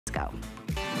Let's go.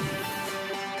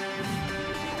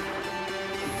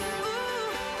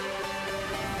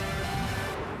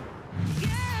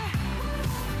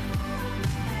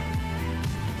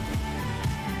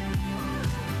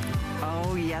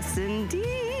 Oh, yes,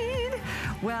 indeed.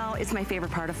 Well, it's my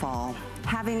favorite part of fall.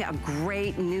 Having a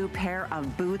great new pair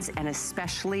of boots, and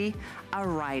especially a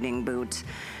riding boot.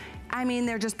 I mean,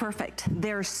 they're just perfect.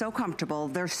 They're so comfortable.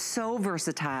 They're so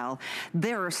versatile.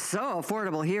 They're so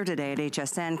affordable here today at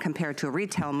HSN compared to a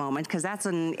retail moment, because that's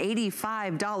an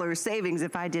 $85 savings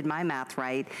if I did my math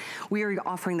right. We are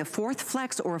offering the 4th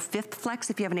flex or 5th flex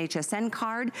if you have an HSN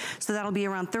card. So that'll be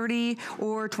around $30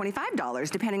 or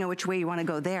 $25, depending on which way you want to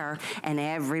go there. And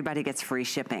everybody gets free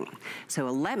shipping. So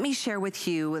let me share with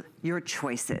you your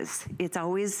choices. It's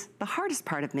always the hardest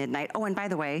part of midnight. Oh, and by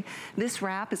the way, this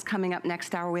wrap is coming up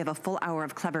next hour. We have a full hour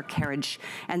of clever carriage.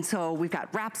 And so we've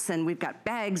got wraps and we've got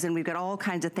bags and we've got all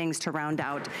kinds of things to round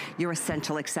out your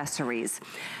essential accessories.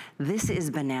 This is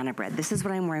banana bread. This is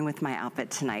what I'm wearing with my outfit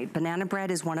tonight. Banana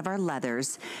bread is one of our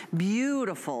leathers.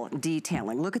 Beautiful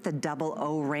detailing. Look at the double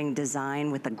O-ring design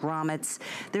with the grommets.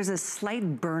 There's a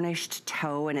slight burnished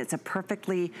toe, and it's a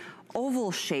perfectly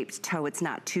oval shaped toe. It's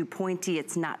not too pointy,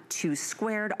 it's not too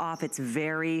squared off. It's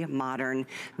very modern,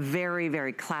 very,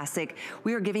 very classic.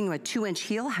 We are giving you a 2-inch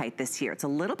heel height this year. It's a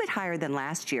little bit higher than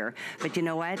last year, but you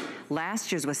know what?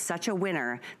 Last year's was such a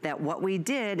winner that what we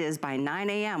did is by 9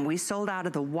 a.m. we sold out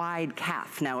of the wide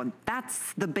calf. Now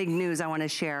that's the big news I want to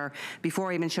share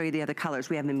before I even show you the other colors.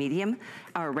 We have a medium,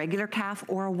 a regular calf,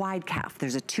 or a wide calf.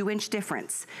 There's a 2-inch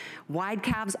difference. Wide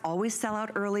calves always sell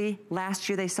out early. Last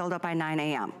year they sold out by 9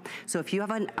 a.m. So if you have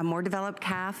a more developed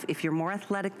calf, if you're more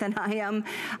athletic than I am,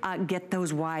 get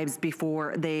those wides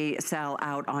before they sell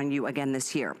out on you again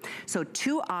this year. So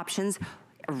 2 options,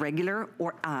 a regular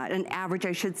or an average,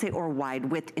 I should say, or wide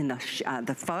width in the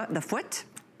foot.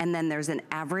 And then there's an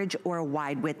average or a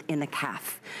wide width in the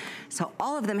calf. So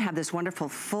all of them have this wonderful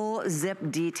full zip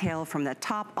detail from the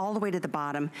top all the way to the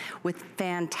bottom with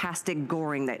fantastic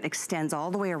goring that extends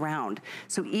all the way around.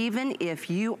 So even if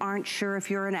you aren't sure if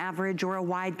you're an average or a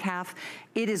wide calf,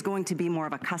 it is going to be more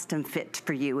of a custom fit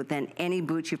for you than any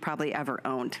boot you've probably ever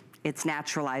owned. It's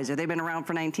Naturalizer. They've been around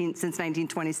for since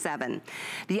 1927.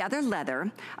 The other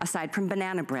leather, aside from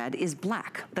banana bread, is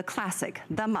black, the classic,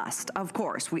 the must. Of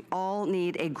course, we all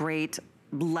need a great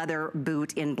leather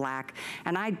boot in black,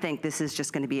 and I think this is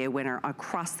just going to be a winner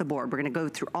across the board. We're going to go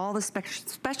through all the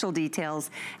special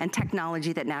details and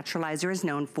technology that Naturalizer is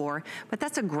known for, but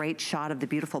that's a great shot of the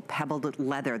beautiful pebbled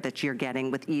leather that you're getting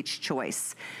with each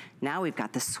choice. Now we've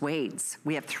got the suedes.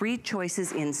 We have 3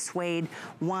 choices in suede,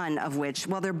 one of which,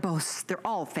 well, they're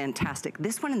all fantastic.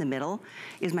 This one in the middle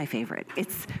is my favorite.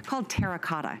 It's called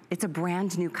terracotta. It's a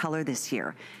brand new color this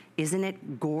year. Isn't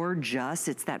it gorgeous?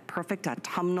 It's that perfect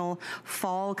autumnal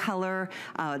fall color,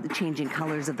 the changing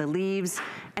colors of the leaves.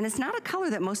 And it's not a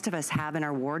color that most of us have in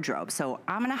our wardrobe. So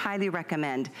I'm gonna highly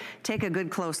recommend take a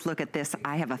good close look at this.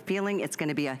 I have a feeling it's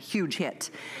gonna be a huge hit.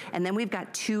 And then we've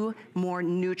got 2 more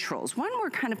neutrals. One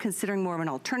we're kind of considering more of an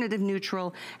alternative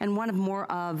neutral, and one of more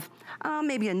of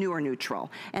maybe a newer neutral.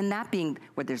 And that being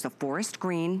where there's a forest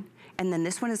green, and then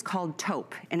this one is called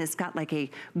taupe, and it's got like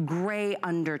a gray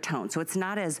undertone. So it's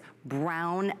not as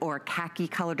brown or khaki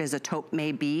colored as a taupe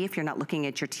may be if you're not looking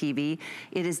at your TV.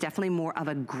 It is definitely more of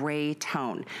a gray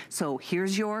tone. So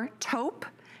here's your taupe,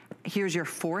 here's your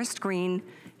forest green,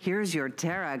 here's your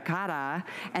terracotta,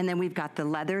 and then we've got the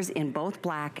leathers in both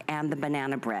black and the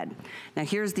banana bread. Now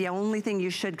here's the only thing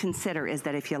you should consider is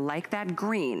that if you like that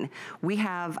green, we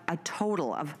have a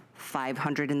total of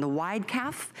 500 in the wide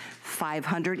calf,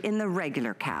 500 in the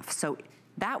regular calf. So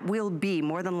that will be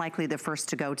more than likely the first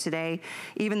to go today,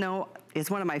 even though it's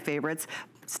one of my favorites.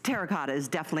 Terracotta is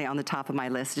definitely on the top of my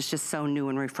list. It's just so new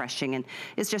and refreshing, and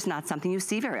it's just not something you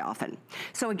see very often.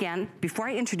 So again, before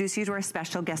I introduce you to our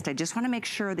special guest, I just want to make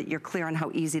sure that you're clear on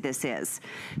how easy this is.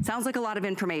 It sounds like a lot of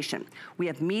information. We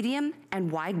have medium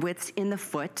and wide widths in the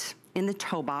foot, in the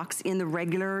toe box, in the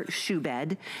regular shoe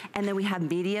bed, and then we have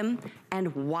medium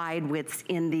and wide widths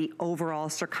in the overall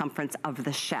circumference of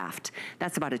the shaft.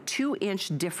 That's about a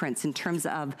 2-inch difference in terms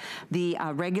of the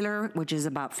regular, which is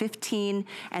about 15,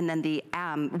 and then the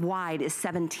wide is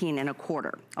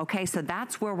 17.25. Okay, so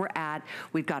that's where we're at.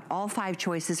 We've got all 5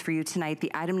 choices for you tonight.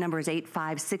 The item number is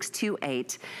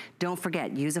 85628. Don't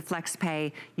forget, use a flex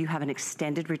pay. You have an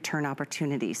extended return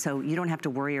opportunity, so you don't have to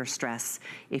worry or stress.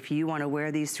 If you want to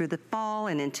wear these through the fall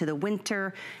and into the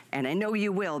winter, and I know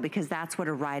you will, because that's what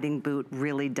a riding boot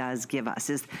really does give us,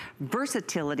 is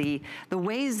versatility. The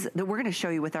ways that we're gonna show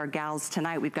you with our gals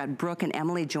tonight, we've got Brooke and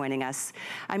Emily joining us.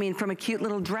 I mean, from a cute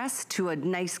little dress to a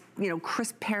nice,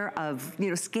 crisp pair of,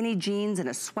 skinny jeans and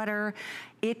a sweater.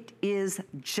 It is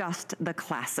just the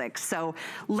classic. So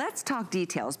let's talk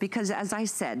details, because as I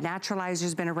said,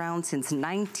 Naturalizer's been around since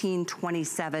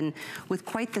 1927 with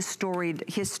quite the storied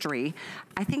history.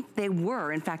 I think they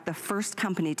were, in fact, the first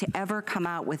company to ever come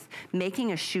out with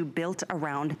making a shoe built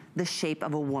around the shape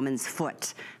of a woman's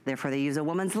foot. Therefore, they use a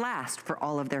woman's last for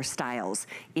all of their styles,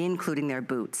 including their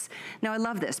boots. Now, I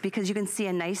love this because you can see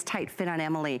a nice tight fit on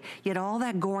Emily, yet all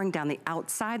that goring down the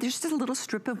outside, there's just a little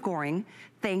strip of goring.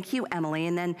 Thank you, Emily.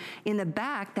 And then in the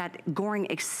back, that goring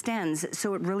extends,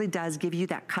 so it really does give you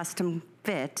that custom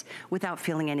fit without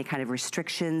feeling any kind of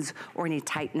restrictions or any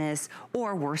tightness,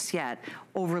 or worse yet,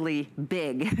 overly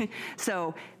big.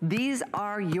 So these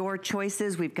are your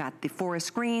choices. We've got the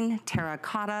forest green,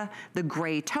 terracotta, the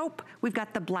gray taupe, we've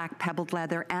got the black pebbled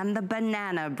leather, and the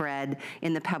banana bread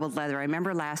in the pebbled leather. I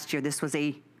remember last year, this was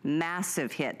a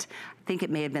massive hit. I think it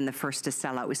may have been the first to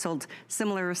sell out. We sold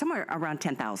similar, somewhere around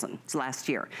 10,000 last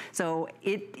year. So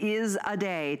it is a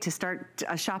day to start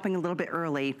shopping a little bit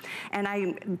early. And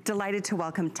I'm delighted to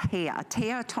welcome Taya.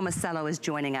 Taya Tomasello is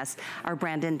joining us, our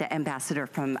brand ambassador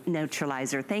from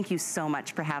Naturalizer. Thank you so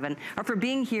much for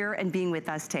being here and being with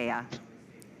us, Taya.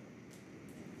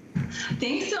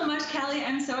 Thanks so much, Kelly.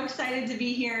 I'm so excited to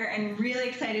be here and really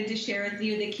excited to share with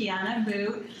you the Kiana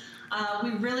boot. We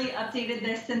really updated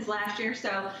this since last year,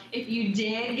 so if you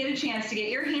did get a chance to get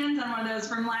your hands on one of those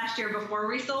from last year before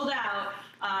we sold out,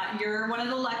 you're one of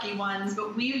the lucky ones.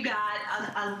 But we've got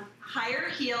a higher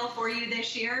heel for you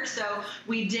this year, so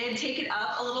we did take it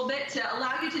up a little bit to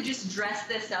allow you to just dress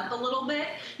this up a little bit.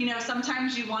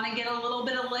 Sometimes you want to get a little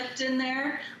bit of lift in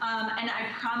there, and I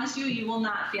promise you, you will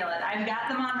not feel it. I've got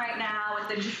them on right now with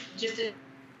the just a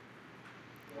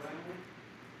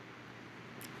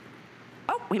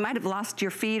Oh, we might have lost your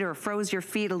feed or froze your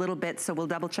feed a little bit, so we'll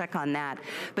double check on that.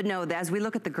 But no, as we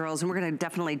look at the girls, and we're gonna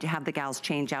definitely have the gals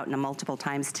change out multiple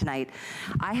times tonight,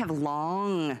 I have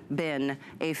long been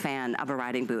a fan of a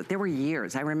riding boot. There were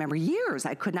years, I remember years,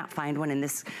 I could not find one in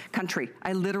this country.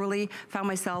 I literally found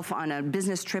myself on a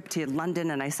business trip to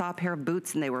London, and I saw a pair of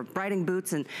boots, and they were riding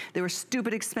boots, and they were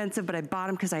stupid expensive, but I bought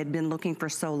them because I had been looking for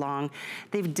so long.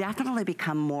 They've definitely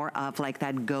become more of like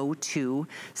that go-to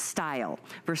style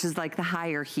versus like the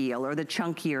higher heel or the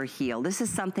chunkier heel. This is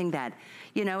something that,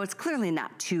 it's clearly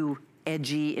not too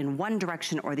edgy in one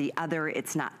direction or the other.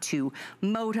 It's not too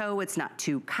moto, it's not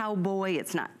too cowboy,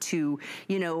 it's not too,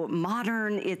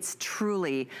 modern. It's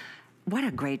truly, what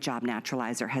a great job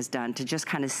Naturalizer has done to just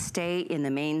kind of stay in the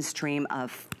mainstream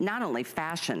of not only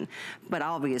fashion, but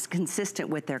always consistent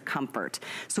with their comfort.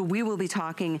 So we will be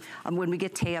talking when we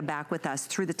get Taya back with us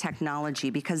through the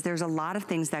technology, because there's a lot of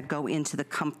things that go into the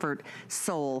comfort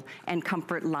sole and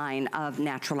comfort line of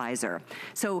Naturalizer.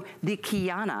 So the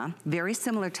Kiana, very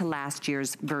similar to last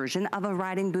year's version of a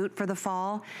riding boot for the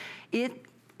fall, it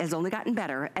has only gotten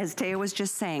better. As Taya was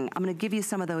just saying, I'm gonna give you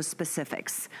some of those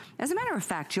specifics. As a matter of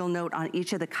fact, you'll note on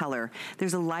each of the color,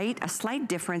 there's a slight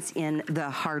difference in the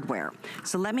hardware.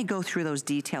 So let me go through those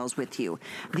details with you.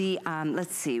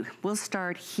 Let's see, we'll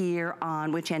start here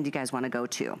on, which end do you guys wanna go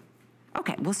to?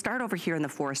 Okay, we'll start over here in the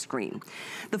forest green.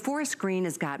 The forest green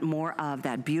has got more of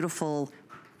that beautiful,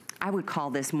 I would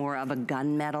call this more of a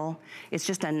gunmetal. It's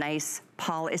just a nice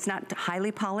it's not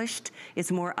highly polished.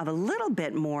 It's more of a little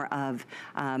bit more of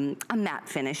a matte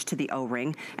finish to the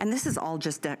O-ring. And this is all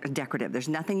just decorative. There's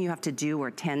nothing you have to do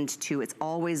or tend to. It's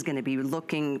always gonna be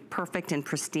looking perfect and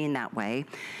pristine that way.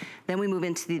 Then we move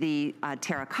into the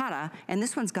terracotta, and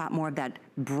this one's got more of that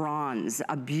bronze,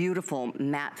 a beautiful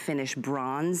matte finish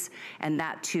bronze, and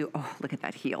that too, oh, look at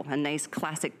that heel, a nice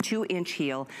classic 2-inch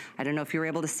heel. I don't know if you were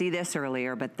able to see this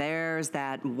earlier, but there's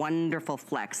that wonderful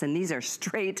flex, and these are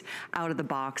straight out of the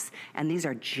box, and these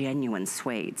are genuine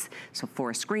suedes. So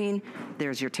forest green,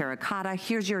 there's your terracotta,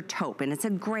 here's your taupe, and it's a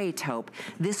gray taupe.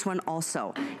 This one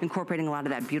also incorporating a lot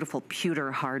of that beautiful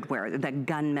pewter hardware, that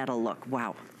gunmetal look.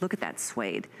 Wow, look at that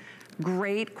suede.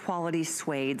 Great quality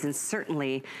suedes, and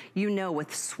certainly, with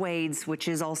suedes, which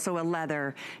is also a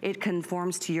leather, it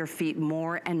conforms to your feet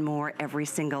more and more every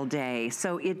single day.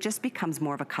 So it just becomes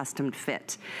more of a custom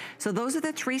fit. So those are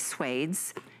the 3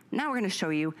 suedes. Now we're gonna show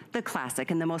you the classic,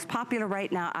 and the most popular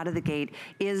right now out of the gate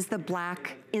is the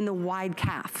black in the wide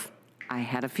calf. I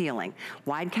had a feeling.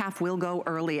 Wide calf will go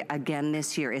early again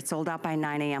this year. It sold out by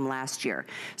 9 a.m. last year.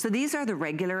 So these are the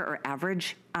regular or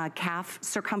average calf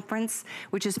circumference,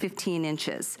 which is 15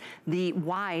 inches. The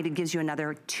wide gives you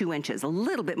another 2 inches, a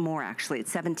little bit more actually.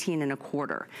 It's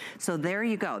 17.25. So there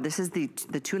you go. This is the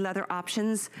two leather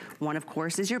options. One, of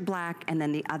course, is your black, and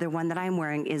then the other one that I'm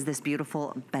wearing is this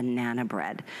beautiful banana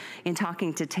bread. In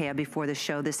talking to Taya before the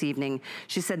show this evening,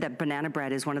 she said that banana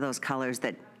bread is one of those colors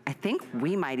that I think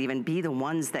we might even be the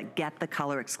ones that get the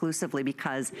color exclusively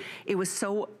because it was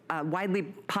so widely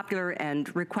popular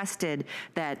and requested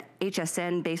that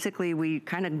HSN, basically we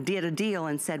kind of did a deal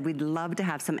and said we'd love to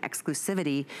have some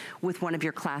exclusivity with one of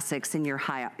your classics and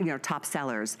your top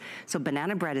sellers. So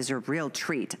banana bread is a real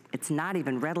treat. It's not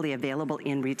even readily available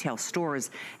in retail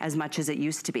stores as much as it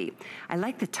used to be. I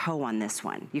like the toe on this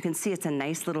one. You can see it's a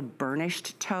nice little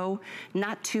burnished toe,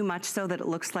 not too much so that it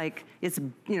looks like it's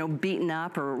beaten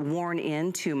up or worn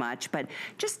in too much, but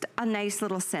just a nice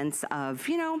little sense of,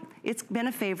 it's been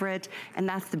a favorite, and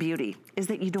that's the beauty, is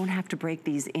that you don't have to break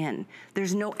these in.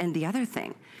 And the other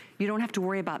thing, you don't have to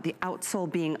worry about the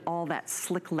outsole being all that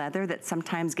slick leather that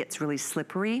sometimes gets really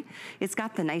slippery. It's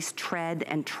got the nice tread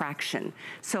and traction.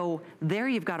 So there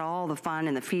you've got all the fun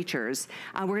and the features.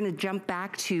 We're gonna jump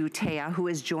back to Taya, who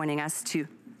is joining us to,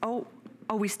 oh,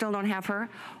 we still don't have her?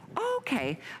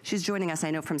 Okay, she's joining us,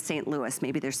 I know, from St. Louis.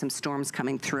 Maybe there's some storms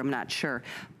coming through, I'm not sure.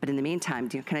 But in the meantime,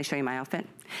 can I show you my outfit?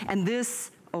 And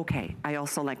this, okay, I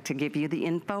also like to give you the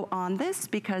info on this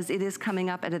because it is coming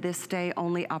up at a this day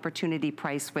only opportunity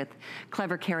price with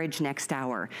Clever Carriage next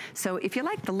hour. So if you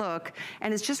like the look,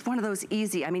 and it's just one of those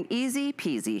easy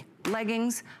peasy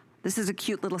leggings. This is a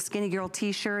cute little skinny girl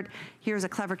t-shirt. Here's a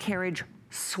Clever Carriage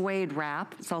suede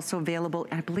wrap. It's also available,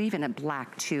 I believe, in a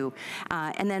black too.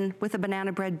 And then with a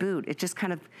banana bread boot, it just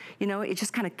kind of, it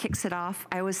just kind of kicks it off.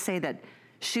 I always say that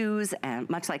shoes, and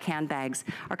much like handbags,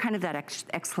 are kind of that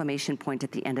exclamation point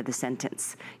at the end of the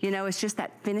sentence. It's just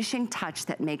that finishing touch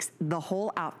that makes the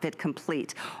whole outfit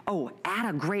complete. Oh, add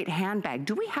a great handbag.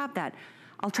 Do we have that?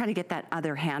 I'll try to get that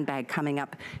other handbag coming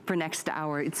up for next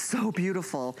hour. It's so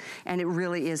beautiful, and it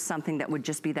really is something that would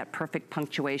just be that perfect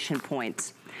punctuation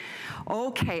point.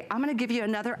 Okay, I'm gonna give you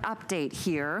another update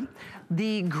here.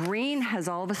 The green has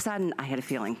all of a sudden, I had a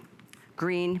feeling,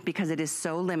 green, because it is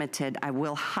so limited, I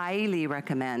will highly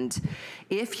recommend,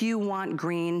 if you want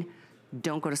green,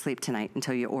 don't go to sleep tonight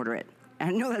until you order it. And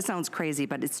I know that sounds crazy,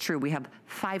 but it's true. We have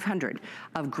 500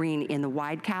 of green in the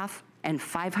wide calf and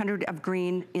 500 of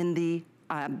green in the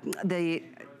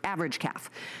average calf.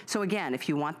 So again, if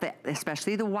you want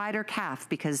especially the wider calf,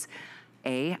 because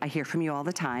I hear from you all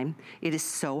the time, it is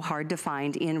so hard to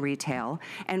find in retail.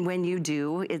 And when you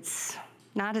do, it's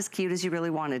not as cute as you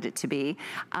really wanted it to be.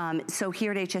 So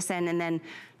here at HSN, and then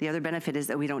the other benefit is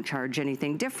that we don't charge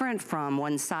anything different from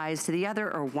one size to the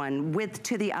other or one width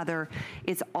to the other.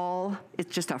 It's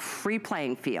just a free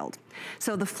playing field.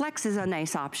 So the Flex is a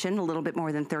nice option, a little bit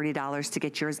more than $30 to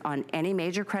get yours on any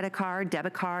major credit card,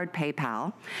 debit card,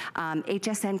 PayPal.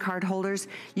 HSN card holders,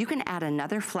 you can add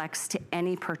another Flex to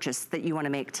any purchase that you want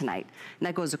to make tonight. And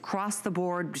that goes across the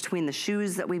board between the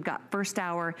shoes that we've got first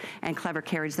hour and Clever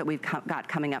Carriage that we've got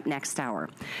coming up next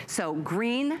hour. So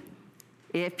green,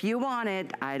 if you want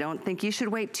it, I don't think you should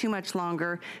wait too much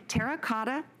longer.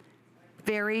 Terracotta,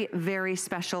 very, very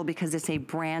special because it's a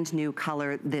brand new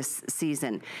color this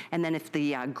season. And then if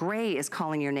the gray is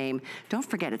calling your name, don't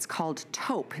forget it's called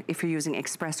taupe if you're using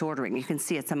express ordering. You can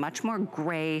see it's a much more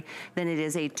gray than it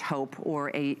is a taupe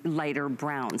or a lighter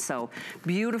brown. So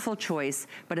beautiful choice,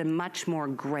 but a much more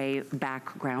gray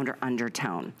background or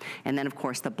undertone. And then of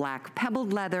course the black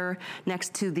pebbled leather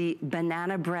next to the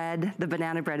banana bread. The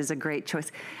banana bread is a great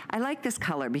choice. I like this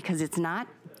color because it's not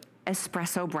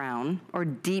espresso brown or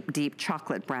deep, deep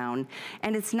chocolate brown.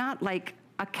 And it's not like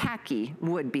a khaki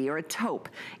would be or a taupe.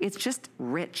 It's just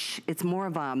rich. It's more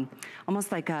of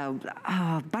almost like a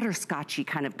butterscotchy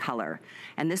kind of color.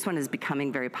 And this one is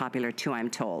becoming very popular too, I'm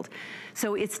told.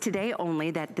 So it's today only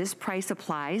that this price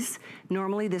applies.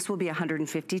 Normally this will be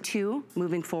 $152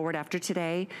 moving forward after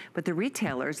today, but the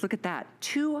retailers, look at that,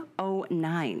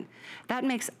 $209. That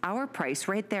makes our price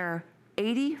right there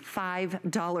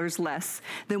 $85 less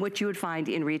than what you would find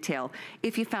in retail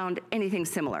if you found anything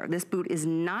similar. This boot is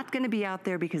not going to be out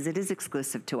there because it is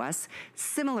exclusive to us.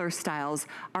 Similar styles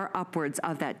are upwards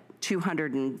of that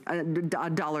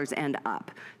 $200 and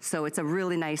up. So it's a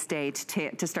really nice day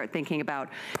to start thinking about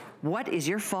what is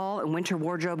your fall and winter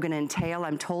wardrobe going to entail.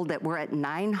 I'm told that we're at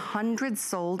 900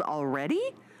 sold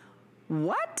already.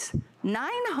 What?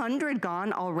 900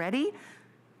 gone already?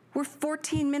 We're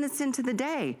 14 minutes into the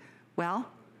day. Well,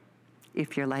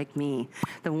 if you're like me.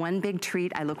 The one big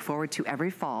treat I look forward to every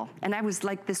fall, and I was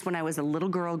like this when I was a little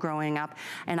girl growing up,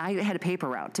 and I had a paper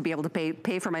route to be able to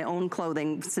pay for my own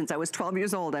clothing since I was 12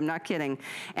 years old, I'm not kidding.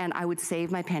 And I would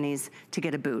save my pennies to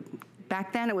get a boot.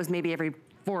 Back then it was maybe every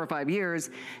 4 or 5 years.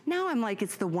 Now I'm like,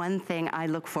 it's the one thing I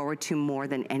look forward to more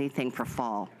than anything for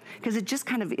fall. Because it just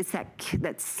kind of, it's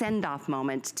that send-off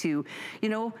moment to, you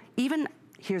know, even,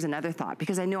 here's another thought,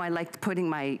 because I know I like putting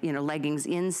my, you know, leggings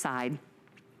inside.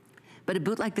 But a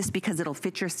boot like this, because it'll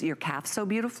fit your calf so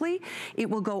beautifully, it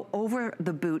will go over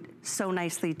the boot so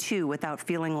nicely too without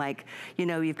feeling like, you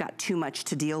know, you've got too much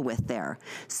to deal with there.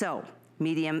 So,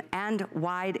 medium and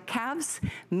wide calves,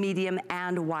 medium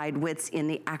and wide widths in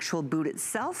the actual boot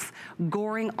itself,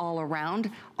 goring all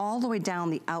around, all the way down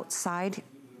the outside,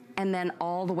 and then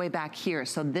all the way back here.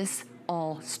 So this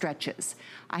all stretches.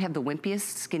 I have the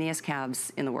wimpiest, skinniest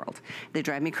calves in the world. They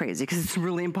drive me crazy because it's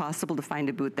really impossible to find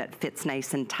a boot that fits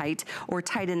nice and tight, or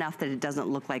tight enough that it doesn't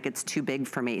look like it's too big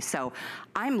for me. So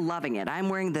I'm loving it. I'm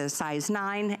wearing the size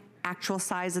 9, actual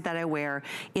size that I wear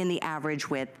in the average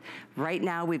width. Right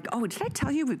now we've, oh, did I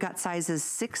tell you we've got sizes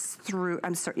 6 through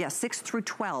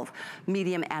 12,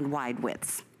 medium and wide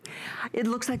widths. It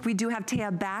looks like we do have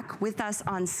Taya back with us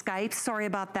on Skype. Sorry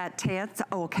about that, Taya.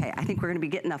 Oh, okay, I think we're gonna be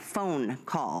getting a phone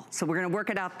call, so we're gonna work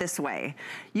it out this way.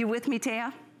 You with me,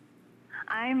 Taya?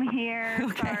 I'm here.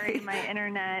 Okay. Sorry, my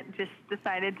internet just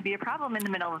decided to be a problem in the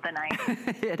middle of the night.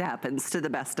 It happens to the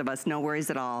best of us, no worries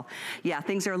at all. Yeah,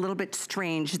 things are a little bit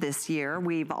strange this year.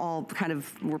 We've all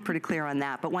we're pretty clear on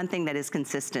that. But one thing that is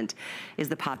consistent is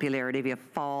the popularity of a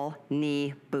fall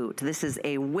knee boot. This is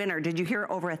a winner. Did you hear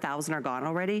over 1,000 are gone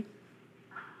already?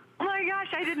 Oh my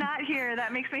gosh, I did not hear.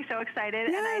 That makes me so excited.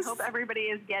 Yes. And I hope everybody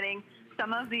is getting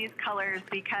some of these colors,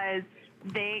 because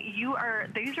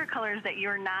these are colors that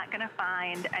you're not going to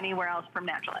find anywhere else from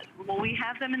Naturalizer. Well, we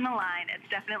have them in the line. It's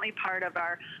definitely part of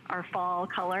our fall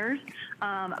colors.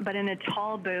 But in a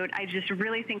tall boot, I just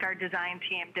really think our design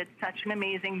team did such an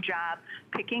amazing job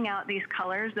picking out these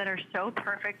colors that are so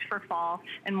perfect for fall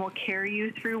and will carry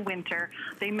you through winter.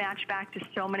 They match back to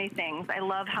so many things. I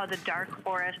love how the dark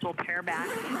forest will pair back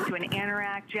to an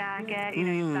anorak jacket. You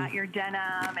know, you've got your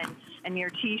denim and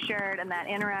your t-shirt and that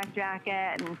anorak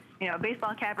jacket and, you know, a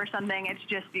baseball cap or something. It's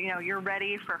just, you know, you're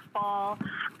ready for fall.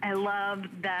 I love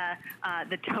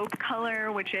the taupe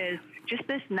color, which is just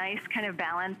this nice kind of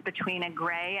balance between a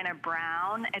gray and a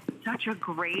brown. It's such a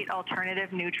great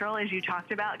alternative neutral, as you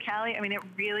talked about, Callie. I mean, it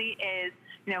really is,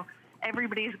 you know,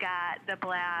 everybody's got the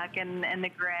black and the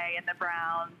gray and the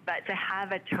brown, but to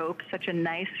have a taupe, such a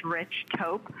nice, rich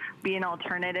taupe, be an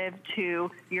alternative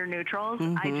to your neutrals,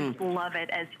 I just love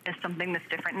it as something that's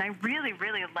different. And I really,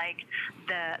 really like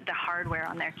the hardware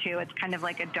on there too. It's kind of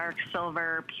like a dark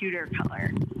silver pewter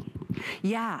color.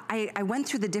 Yeah, I went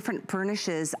through the different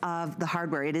burnishes of the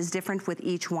hardware. It is different with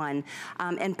each one,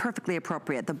 and perfectly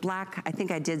appropriate. The black, I think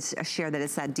I did share that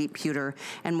it's that deep pewter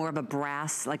and more of a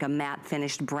brass, like a matte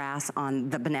finished brass on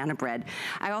the banana bread.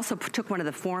 I also took one of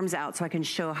the forms out so I can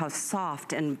show how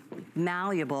soft and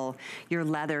malleable your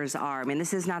leathers are. I mean,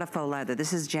 this is not a faux leather.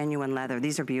 This is genuine leather.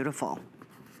 These are beautiful.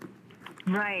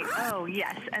 Right. Oh,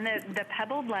 yes. And the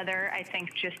pebbled leather, I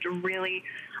think, just really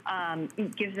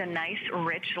gives a nice,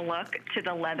 rich look to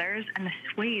the leathers. And the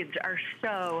suedes are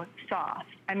so soft.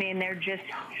 I mean,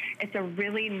 it's a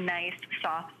really nice,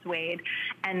 soft suede.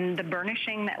 And the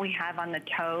burnishing that we have on the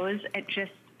toes, it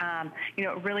just, you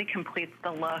know, it really completes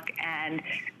the look and,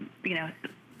 you know,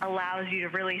 allows you to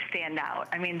really stand out.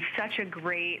 I mean, such a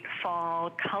great fall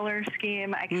color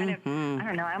scheme. I kind of, I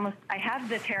don't know, I have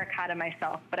the terracotta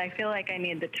myself, but I feel like I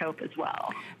need the taupe as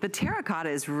well. The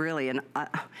terracotta is really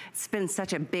it's been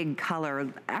such a big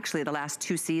color, actually the last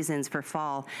 2 seasons for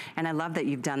fall, and I love that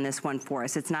you've done this one for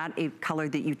us. It's not a color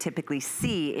that you typically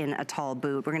see in a tall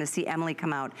boot. We're gonna see Emily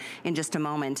come out in just a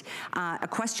moment. A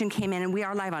question came in, and we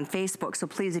are live on Facebook, so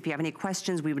please, if you have any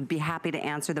questions, we would be happy to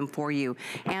answer them for you.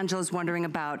 Angela's wondering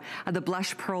about the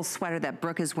blush pearl sweater that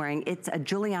Brooke is wearing. It's a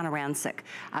Juliana Rancic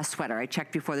sweater. I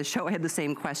checked before the show. I had the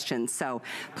same question. So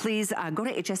please go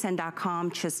to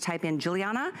hsn.com, just type in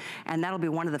Juliana, and that'll be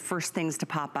one of the first things to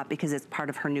pop up because it's part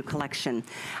of her new collection.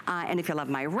 And if you love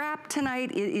my wrap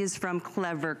tonight, it is from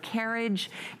Clever Carriage,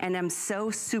 and I'm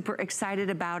so super excited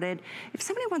about it. If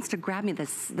somebody wants to grab me the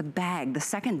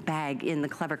second bag in the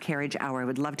Clever Carriage hour, I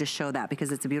would love to show that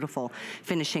because it's a beautiful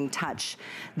finishing touch.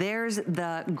 There's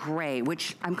the gray,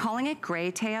 which I'm calling it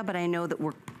gray, Taya, but I know that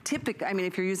we're I mean,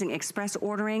 if you're using express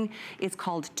ordering, it's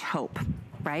called taupe,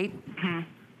 right?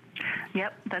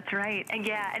 Yep, that's right. And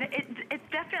yeah, and it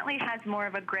definitely has more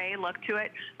of a gray look to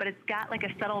it, but it's got like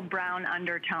a subtle brown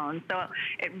undertone. So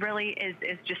it really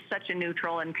is just such a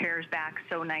neutral and pairs back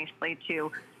so nicely to,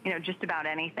 you know, just about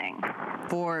anything.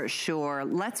 For sure.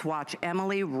 Let's watch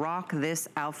Emily rock this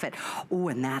outfit. Oh,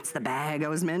 and that's the bag I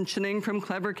was mentioning from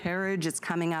Clever Carriage. It's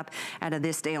coming up at a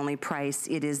this day only price.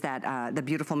 It is that the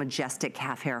beautiful majestic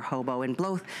calf hair hobo in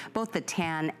both the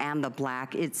tan and the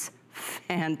black. It's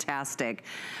fantastic.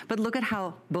 But look at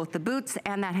how both the boots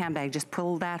and that handbag just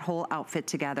pull that whole outfit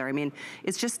together. I mean,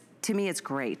 it's just, to me, it's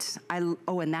great.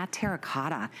 Oh, and that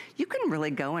terracotta. You can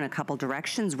really go in a couple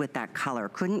directions with that color,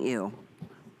 couldn't you?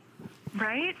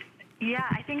 Right? Yeah,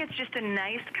 I think it's just a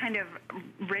nice kind of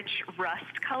rich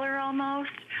rust color almost.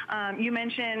 You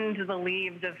mentioned the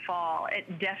leaves of fall.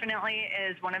 It definitely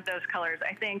is one of those colors.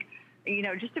 I think, you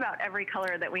know, just about every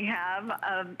color that we have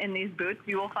in these boots,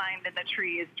 you will find in the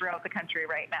trees throughout the country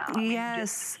right now.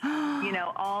 Yes. I mean, just, you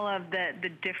know, all of the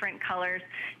different colors.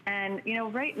 And, you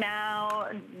know, right now,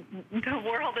 the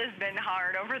world has been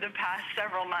hard over the past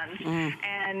several months.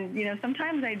 And, you know,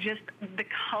 sometimes the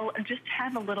color, just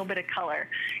have a little bit of color.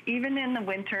 Even in the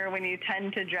winter when you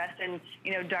tend to dress in,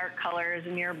 you know, dark colors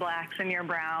and your blacks and your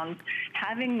browns,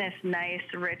 having this nice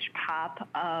rich pop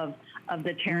of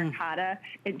the terracotta,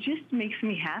 it just makes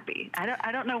me happy.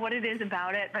 I don't know what it is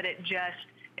about it, but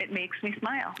it makes me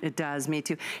smile. It does, me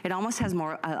too. It almost has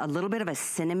more, a little bit of a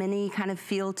cinnamony kind of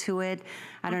feel to it.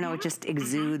 I don't know, it just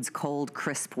exudes cold,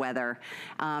 crisp weather.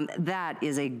 That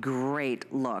is a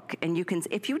great look. And you can,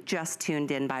 if you just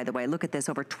tuned in, by the way, look at this,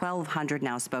 over 1,200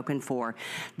 now spoken for.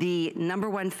 The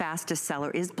 #1 fastest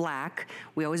seller is black.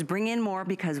 We always bring in more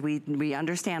because we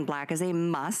understand black is a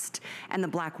must. And the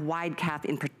black wide calf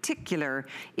in particular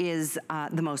is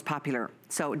the most popular.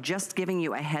 So just giving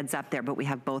you a heads up there, but we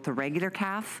have both the regular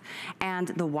calf and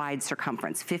the wide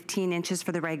circumference. 15 inches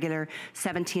for the regular,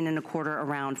 17¼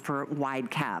 around for wide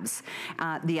calves.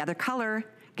 The other color,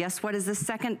 guess what is the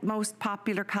second most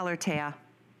popular color, Taya?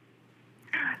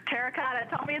 Terracotta.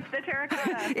 Tell me it's the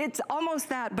terracotta. It's almost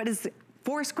that, but it's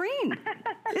forest green.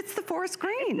 It's the forest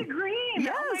green. It's the green.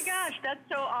 Yes. Oh my gosh, that's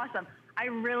so awesome. I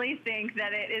really think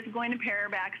that it is going to pair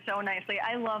back so nicely.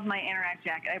 I love my Interact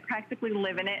jacket. I practically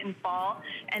live in it in fall,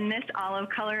 and this olive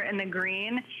color and the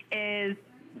green is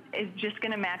just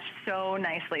going to match so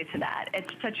nicely to that.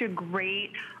 It's such a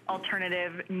great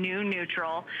alternative, new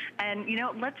neutral. And, you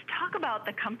know, let's talk about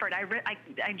the comfort.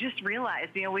 I just realized,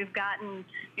 you know, we've gotten,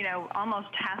 you know, almost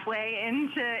halfway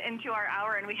into our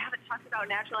hour, and we haven't talked about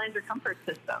Naturalizer Comfort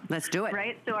System. Let's do it.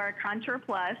 Right? So our Contour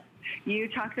Plus, you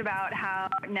talked about how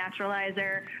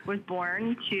Naturalizer was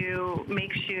born to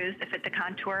make shoes that fit the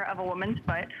contour of a woman's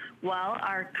foot. Well,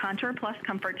 our Contour Plus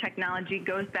comfort technology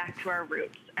goes back to our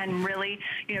roots and really,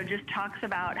 you know, just talks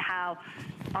about how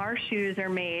our shoes are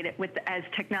made with, as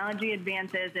technology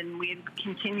advances and we've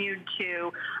continued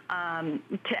to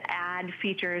add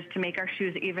features to make our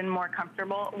shoes even more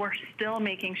comfortable, we're still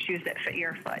making shoes that fit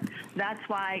your foot. That's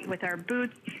why with our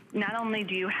boots, not only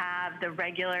do you have the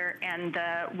regular and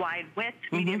the wide width,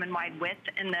 medium and wide width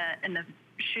in the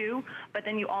shoe, but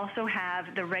then you also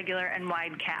have the regular and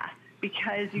wide calf,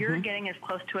 because you're getting as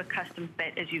close to a custom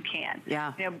fit as you can.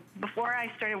 Yeah. You know, before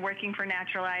I started working for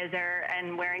Naturalizer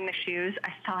and wearing the shoes,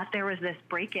 I thought there was this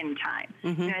break-in time.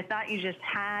 And I thought you just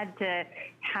had to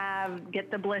get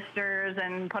the blisters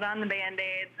and put on the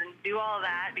Band-Aids and do all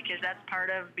that, because that's part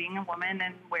of being a woman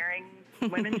and wearing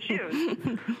women's shoes.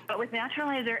 But with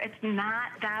Naturalizer, it's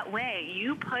not that way.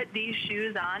 You put these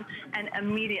shoes on and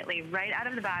immediately, right out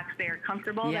of the box, they are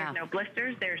comfortable. Yeah. There's no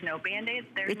blisters. There's no Band-Aids.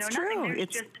 There's It's no true. nothing. There's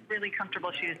It's just really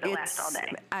comfortable shoes that last all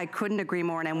day. I couldn't agree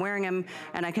more, and I'm wearing them,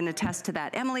 and I can attest to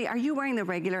that. Emily, are you wearing the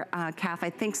regular calf? I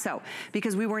think so,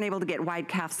 because we weren't able to get wide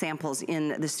calf samples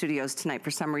in the studios tonight for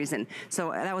some reason.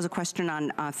 So that was a question on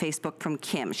Facebook from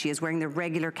Kim. She is wearing the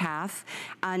regular calf.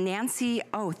 Nancy,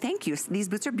 oh, thank you. These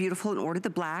boots are beautiful, and ordered the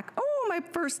black. Oh, my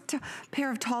first pair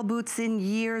of tall boots in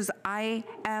years. I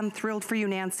am thrilled for you,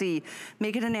 Nancy.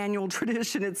 Make it an annual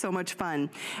tradition. It's so much fun.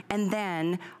 And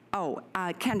then,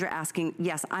 Kendra asking,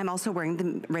 yes, I'm also wearing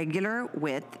the regular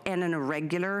width and an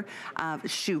irregular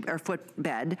shoe or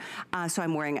footbed. So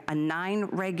I'm wearing a 9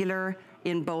 regular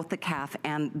in both the calf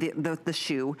and the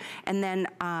shoe. And then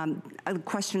a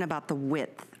question about the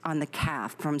width on the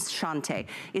calf from Shante.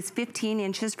 It's 15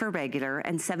 inches for regular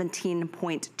and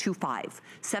 17.25,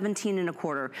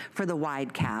 17¼ for the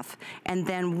wide calf. And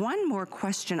then one more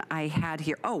question I had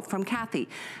here. Oh, from Kathy.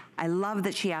 I love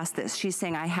that she asked this. She's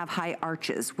saying, I have high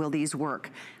arches. Will these work?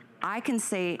 I can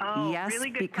say yes, really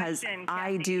good because question,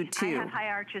 I do too. I have high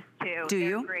arches too. Do They're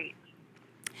you? Great.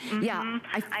 Yeah.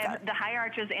 I have the high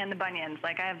arches and the bunions.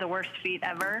 Like, I have the worst feet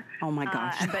ever. Oh my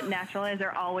gosh. But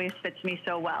Naturalizer always fits me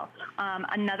so well.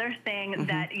 Another thing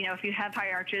that, you know, if you have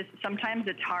high arches, sometimes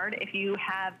it's hard if you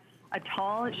have a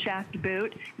tall shaft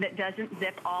boot that doesn't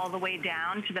zip all the way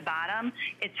down to the bottom.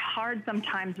 It's hard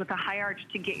sometimes with a high arch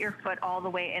to get your foot all the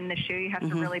way in the shoe. You have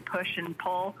to really push and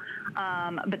pull.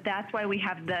 But that's why we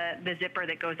have the zipper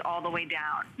that goes all the way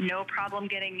down. No problem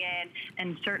getting in,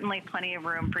 and certainly plenty of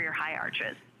room for your high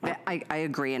arches. I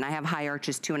agree, and I have high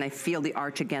arches too, and I feel the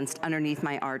arch underneath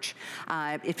my arch.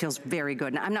 It feels very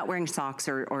good. And I'm not wearing socks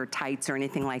or tights or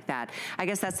anything like that. I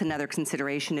guess that's another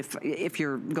consideration if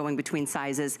you're going between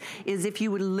sizes, is if you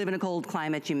would live in a cold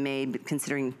climate, you may,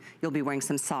 considering you'll be wearing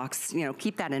some socks, you know,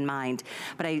 keep that in mind.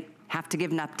 But I have to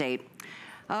give an update.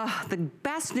 The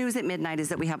best news at midnight is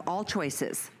that we have all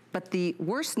choices. But the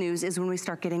worst news is when we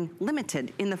start getting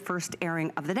limited in the first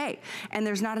airing of the day. And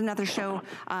there's not another show,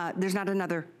 there's not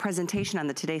another presentation on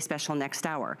the Today Special next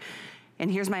hour.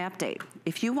 And here's my update.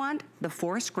 If you want the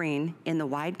forest green in the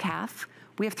wide calf,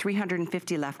 we have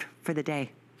 350 left for the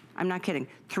day. I'm not kidding.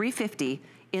 350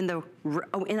 in the,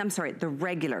 the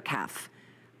regular calf.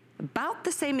 About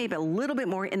the same, maybe a little bit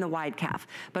more in the wide calf.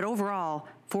 But overall,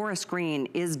 forest green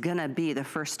is gonna be the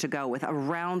first to go with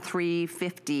around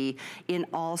 350 in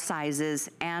all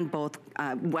sizes and both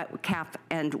calf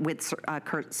and width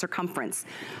circumference.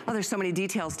 Oh, there's so many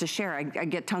details to share. I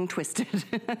get tongue twisted.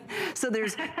 So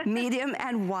there's medium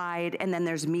and wide, and then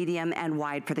there's medium and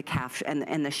wide for the calf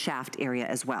and the shaft area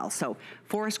as well. So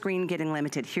forest green getting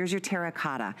limited. Here's your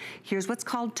terracotta. Here's what's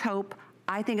called taupe.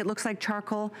 I think it looks like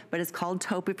charcoal, but it's called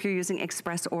taupe if you're using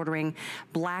express ordering.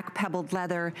 Black pebbled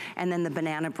leather, and then the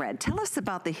banana bread. Tell us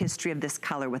about the history of this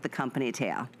color with the company,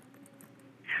 Taya.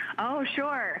 Oh,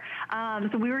 sure.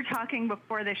 So we were talking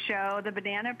before the show. The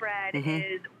banana bread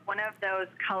is one of those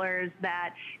colors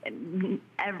that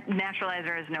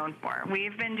Naturalizer is known for.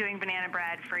 We've been doing banana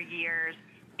bread for years.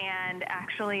 And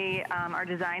actually, our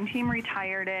design team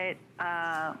retired it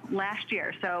last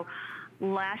year. So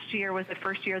last year was the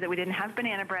first year that we didn't have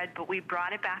banana bread, but we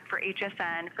brought it back for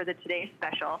HSN for the Today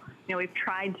Special. You know, we've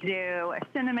tried to do a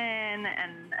cinnamon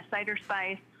and a cider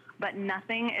spice, but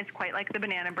nothing is quite like the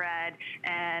banana bread.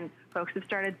 And folks have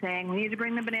started saying, we need to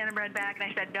bring the banana bread back. And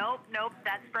I said, nope,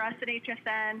 that's for us at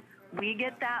HSN. We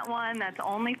get that one. That's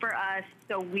only for us.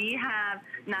 So we have,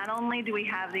 not only do we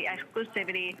have the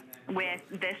exclusivity with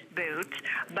this boot,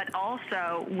 but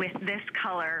also with this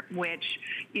color, which,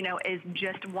 you know, is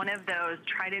just one of those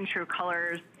tried and true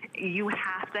colors. You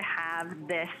have to have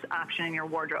this option in your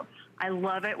wardrobe. I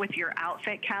love it with your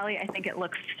outfit, Callie. I think it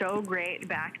looks so great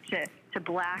back to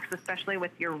blacks, especially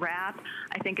with your wrap.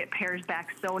 I think it pairs back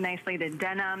so nicely to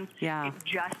denims. Yeah. It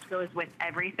just goes with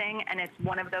everything, and it's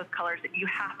one of those colors that you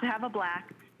have to have a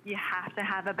black, you have to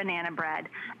have a banana bread.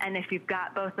 And if you've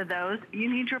got both of those,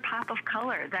 you need your pop of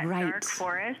color. That dark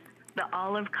forest, the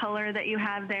olive color that you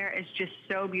have there is just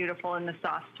so beautiful in the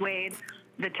soft suede.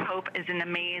 The taupe is an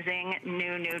amazing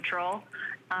new neutral,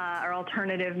 or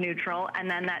alternative neutral, and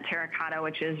then that terracotta,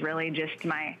 which is really just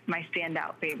my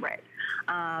standout favorite.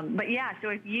 But yeah, so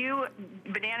if you,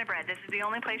 banana bread, this is the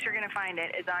only place you're going to find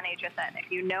it, is on HSN.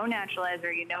 If you know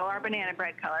Naturalizer, you know our banana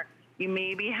bread color, you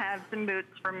maybe have some boots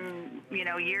from, you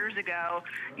know, years ago,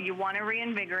 you want to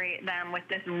reinvigorate them with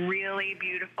this really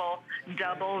beautiful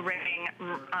double rimming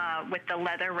with the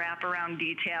leather wraparound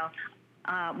detail.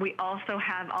 We also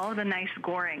have all of the nice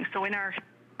goring. So in our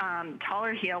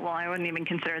taller heel, well, I wouldn't even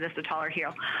consider this a taller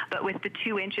heel, but with the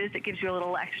 2 inches, it gives you a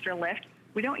little extra lift.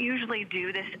 We don't usually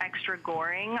do this extra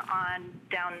goring on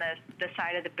down the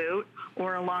side of the boot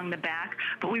or along the back,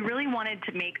 but we really wanted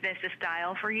to make this a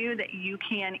style for you that you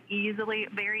can easily,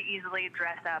 very easily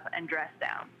dress up and dress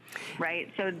down, right?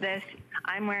 So this,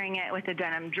 I'm wearing it with a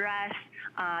denim dress.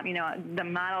 You know, the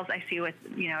models I see with,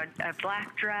 you know, a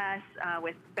black dress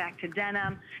with back to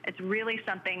denim. It's really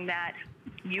something that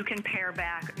you can pair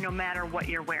back no matter what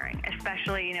you're wearing,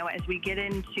 especially, you know, as we get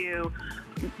into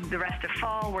the rest of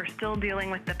fall, we're still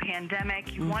dealing with the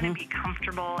pandemic. You want to be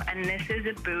comfortable, and this is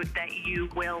a boot that you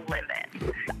will live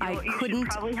in. You should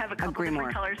probably have a couple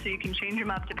different colors so you can change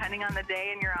them up depending on the day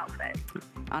and your outfit.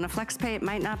 On a flex pay, it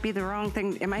might not be the wrong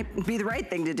thing. It might be the right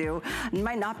thing to do. It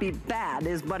might not be bad,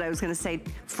 is what I was going to say.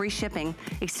 Free shipping,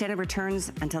 extended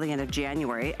returns until the end of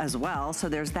January as well. So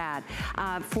there's that.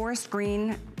 Forest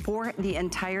green for the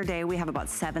entire day, we have about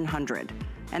 700.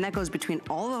 And that goes between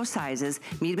all those sizes,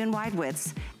 medium and wide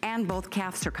widths, and both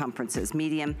calf circumferences,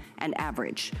 medium and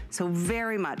average. So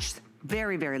very much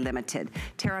Very, very limited.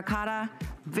 Terracotta,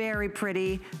 very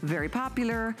pretty, very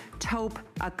popular. Taupe,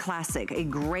 a classic, a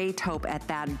gray taupe at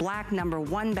that. Black,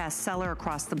 #1 bestseller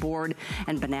across the board.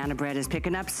 And banana bread is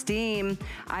picking up steam.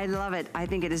 I love it. I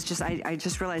think it is just, I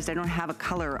just realized I don't have a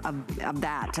color of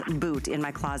that boot in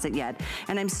my closet yet.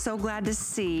 And I'm so glad to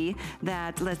see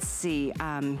that, let's see,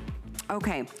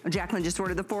 okay, Jacqueline just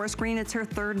ordered the forest green. It's her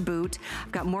 3rd boot.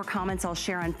 I've got more comments I'll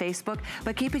share on Facebook,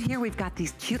 but keep it here. We've got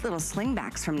these cute little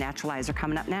slingbacks from Naturalizer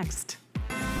coming up next.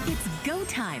 It's go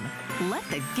time. Let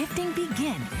the gifting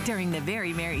begin during the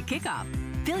Very Merry Kickoff.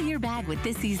 Fill your bag with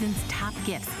this season's top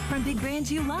gifts from big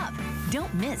brands you love.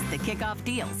 Don't miss the kickoff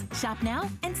deals. Shop now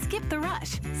and skip the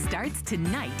rush. Starts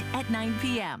tonight at 9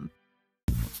 p.m.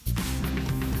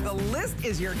 The list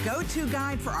is your go-to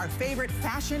guide for our favorite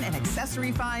fashion and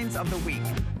accessory finds of the week.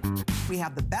 We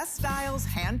have the best styles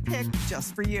hand-picked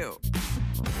just for you.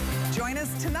 Join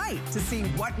us tonight to see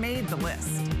what made the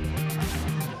list.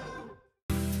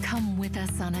 Come with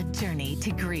us on a journey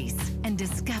to Greece and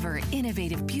discover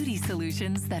innovative beauty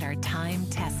solutions that are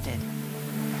time-tested.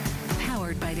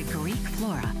 Powered by the Greek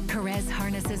flora, Carrez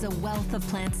harnesses a wealth of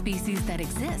plant species that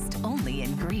exist only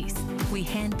in Greece. We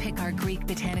handpick our Greek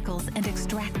botanicals and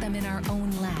extract them in our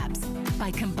own labs.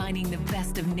 By combining the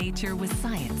best of nature with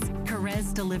science,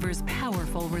 Carrez delivers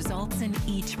powerful results in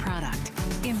each product.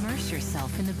 Immerse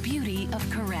yourself in the beauty of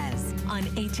Carrez on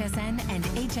HSN and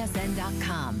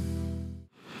hsn.com.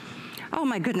 Oh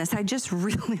my goodness, I just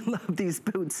really love these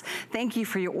boots. Thank you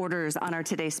for your orders on our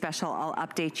Today Special. I'll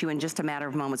update you in just a matter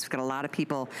of moments. We've got a lot of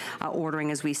people ordering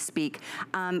as we speak.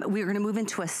 We're gonna move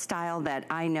into a style that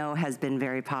I know has been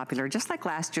very popular, just like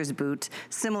last year's boot,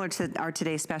 similar to our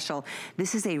Today Special.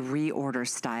 This is a reorder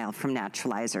style from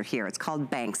Naturalizer here. It's called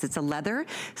Banks. It's a leather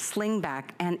slingback,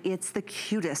 and it's the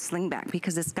cutest slingback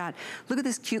because it's got, look at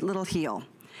this cute little heel.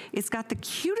 It's got the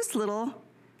cutest little,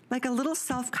 like a little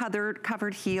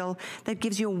self-covered heel that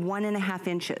gives you 1.5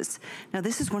 inches. Now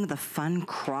this is one of the fun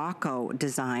croco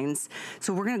designs.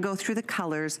 So we're gonna go through the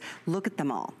colors, look at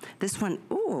them all. This one,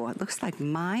 ooh, it looks like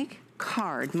my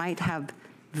card might have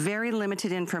very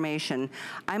limited information.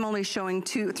 I'm only showing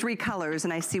 3 colors,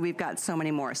 and I see we've got so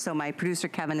many more. So my producer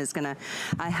Kevin is gonna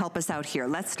help us out here.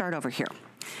 Let's start over here.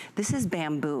 This is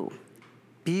bamboo,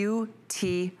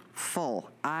 beautiful.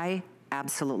 I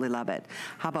absolutely love it.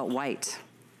 How about white?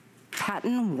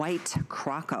 Patent white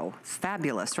croco,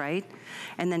 fabulous, right?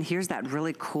 And then here's that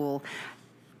really cool,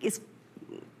 it's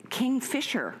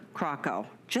Kingfisher croco,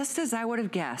 just as I would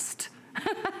have guessed.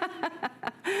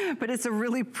 But it's a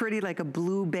really pretty, like a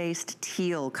blue-based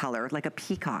teal color, like a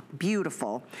peacock,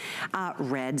 beautiful.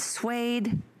 Red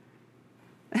suede.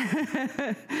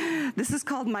 This is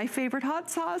called My Favorite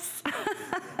Hot Sauce.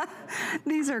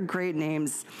 These are great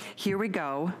names. Here we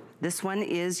go. This one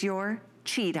is your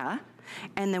cheetah.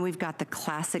 And then we've got the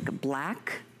classic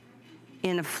black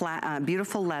in a flat,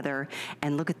 beautiful leather.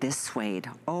 And look at this suede.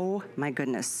 Oh my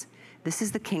goodness. This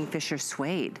is the Kingfisher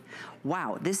suede.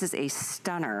 Wow, this is a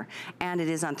stunner. And it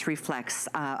is on 3 flex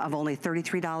of only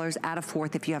 $33, add a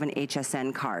 4th if you have an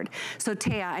HSN card. So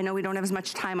Taya, I know we don't have as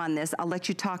much time on this. I'll let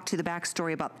you talk to the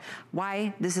backstory about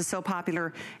why this is so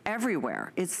popular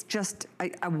everywhere. It's just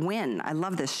a win. I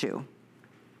love this shoe.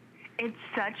 It's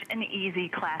such an easy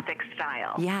classic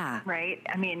style. Yeah. Right?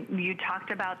 I mean, you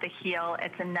talked about the heel.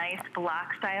 It's a nice block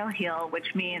style heel,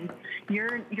 which means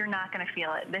you're not going to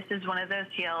feel it. This is one of those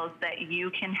heels that you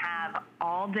can have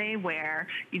all day wear.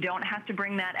 You don't have to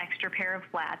bring that extra pair of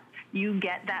flats. You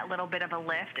get that little bit of a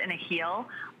lift in a heel,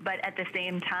 but at the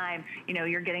same time, you know,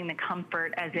 you're getting the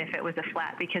comfort as if it was a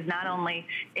flat, because not only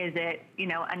is it, you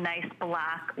know, a nice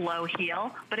block low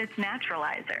heel, but it's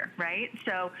Naturalizer, right?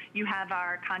 So you have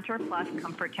our Contour Plus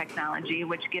comfort technology,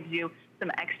 which gives you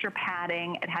some extra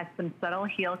padding. It has some subtle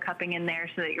heel cupping in there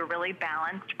so that you're really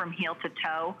balanced from heel to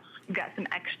toe. You've got some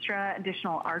extra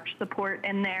additional arch support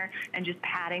in there and just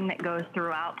padding that goes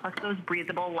throughout, plus those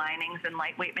breathable linings and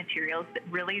lightweight materials that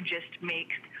really just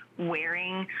makes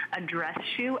wearing a dress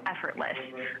shoe effortless.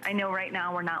 I know right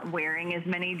now we're not wearing as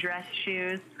many dress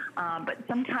shoes, but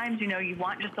sometimes, you know, you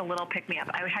want just a little pick-me-up.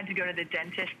 I had to go to the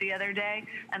dentist the other day,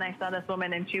 and I saw this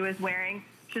woman, and she was wearing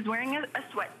a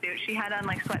sweatsuit. She had on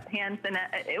like sweatpants, and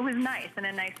it was nice, and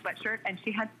a nice sweatshirt, and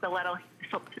she had stiletto,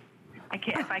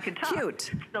 if I could talk,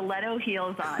 cute stiletto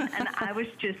heels on, and I was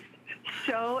just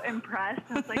so impressed.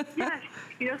 I was like, yes,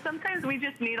 you know, sometimes we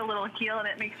just need a little heel, and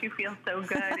it makes you feel so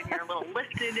good, and you're a little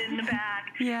lifted in the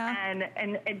back, yeah,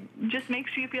 and it just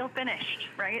makes you feel finished,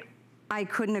 right? I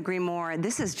couldn't agree more.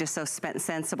 This is just so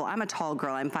sensible. I'm a tall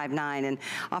girl, I'm 5'9", and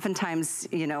oftentimes,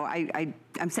 you know,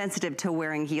 I'm sensitive to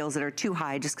wearing heels that are too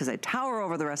high just because I tower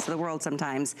over the rest of the world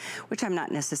sometimes, which I'm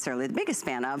not necessarily the biggest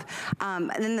fan of.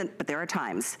 But there are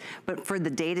times. But for the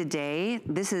day-to-day,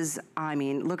 this is, I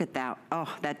mean, look at that.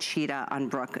 Oh, that cheetah on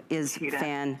Brooke is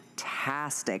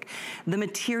fantastic. The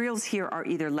materials here are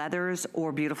either leathers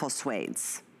or beautiful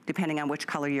suedes, depending on which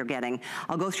color you're getting.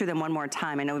 I'll go through them one more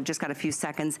time. I know we've just got a few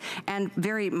seconds, and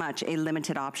very much a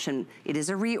limited option. It is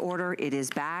a reorder. It is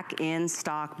back in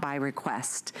stock by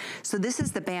request. So this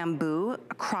is the bamboo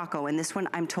croco, and this one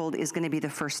I'm told is gonna be the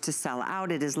first to sell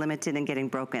out. It is limited and getting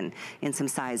broken in some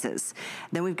sizes.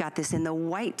 Then we've got this in the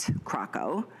white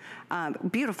croco.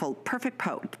 Beautiful, perfect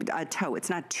toe. It's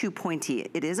not too pointy.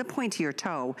 It is a pointier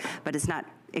toe, but it's not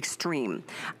extreme.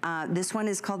 This one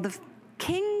is called the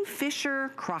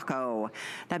Kingfisher Croco.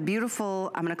 That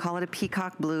beautiful, I'm gonna call it a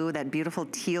peacock blue, that beautiful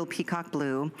teal peacock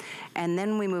blue. And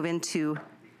then we move into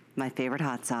my favorite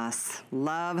hot sauce.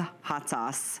 Love hot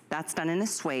sauce. That's done in a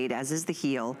suede, as is the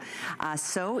heel.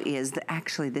 So is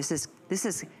actually, this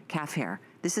is calf hair.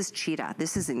 This is cheetah.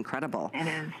 This is incredible. It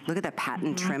is. Look at that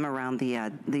patent trim around the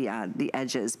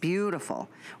edges. Beautiful.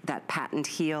 That patent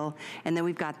heel. And then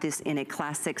we've got this in a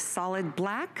classic solid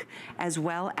black, as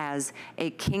well as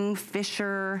a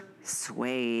Kingfisher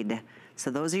suede. So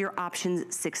those are your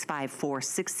options,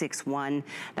 654661.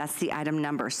 That's the item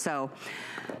number. So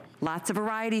lots of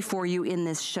variety for you in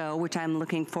this show, which I'm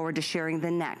looking forward to sharing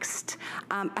the next.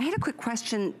 I had a quick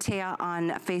question, Taya, on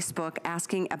Facebook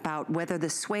asking about whether the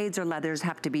suedes or leathers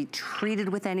have to be treated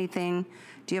with anything.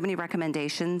 Do you have any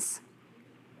recommendations?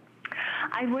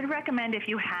 I would recommend if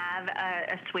you have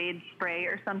a suede spray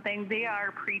or something, they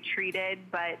are pre-treated,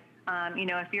 but you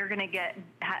know, if you're going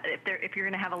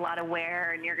to have a lot of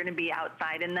wear and you're going to be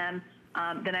outside in them,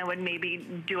 then I would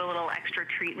maybe do a little extra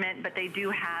treatment, but they do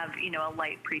have, you know, a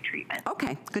light pre-treatment.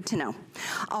 Okay, good to know.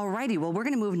 Alrighty, well, we're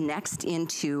going to move next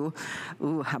into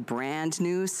a brand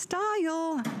new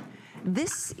style.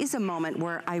 This is a moment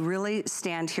where I really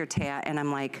stand here, Taya, and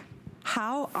I'm like,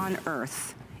 how on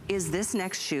earth is this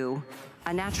next shoe a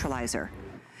naturalizer?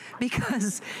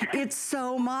 Because it's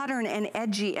so modern and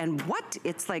edgy, and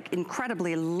it's like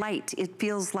incredibly light. It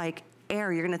feels like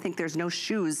air. You're gonna think there's no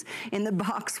shoes in the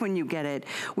box when you get it.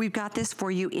 We've got this for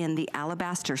you in the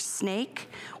alabaster snake.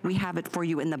 We have it for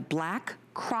you in the black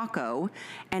croco.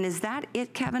 And is that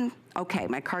it, Kevin? Okay,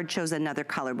 my card shows another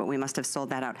color, but we must have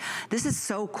sold that out. This is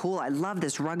so cool. I love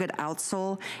this rugged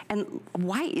outsole. And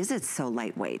why is it so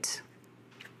lightweight?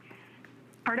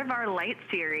 Part of our light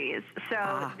series.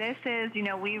 So this is, you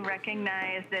know, we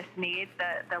recognize this need,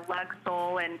 the lug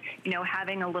sole, and, you know,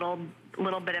 having a little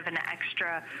bit of an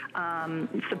extra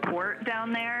support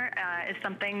down there is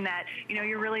something that, you know,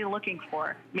 you're really looking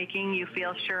for, making you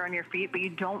feel sure on your feet, but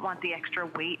you don't want the extra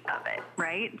weight of it,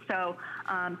 right? So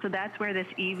so that's where this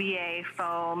EVA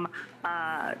foam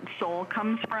sole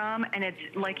comes from, and it's,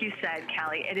 like you said,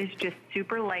 Callie, it is just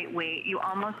super lightweight. You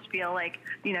almost feel like,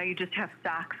 you know, you just have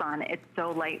socks on. It's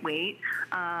so lightweight,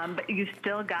 but you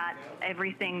still got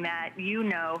everything that you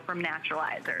know from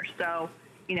Naturalizer. So,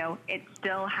 you know, it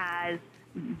still has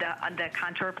the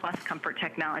Contour Plus comfort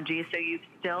technology, so you've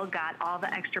still got all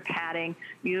the extra padding.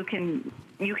 You can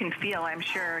feel, I'm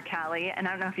sure, Callie, and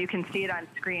I don't know if you can see it on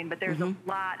screen, but there's a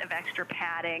lot of extra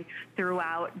padding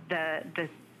throughout the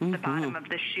bottom of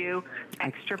the shoe,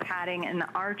 extra padding in the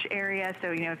arch area.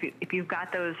 So, you know, if you've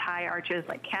got those high arches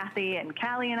like Kathy and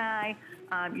Callie and I,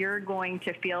 you're going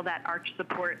to feel that arch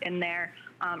support in there.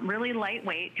 Really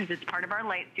lightweight, because it's part of our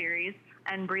light series,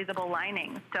 and breathable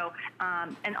lining. So,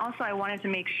 and also I wanted to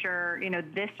make sure, you know,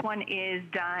 this one is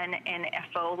done in a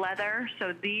faux leather.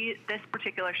 So this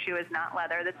particular shoe is not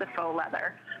leather, that's a faux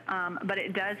leather. But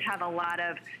it does have a lot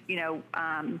of, you know,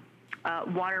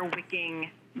 water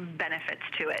wicking benefits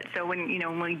to it. So when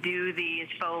we do these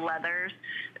faux leathers,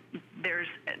 there's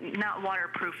not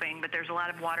waterproofing, but there's a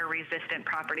lot of water resistant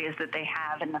properties that they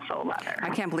have in the faux leather. I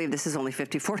can't believe this is only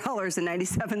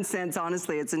 $54.97.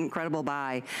 Honestly, it's an incredible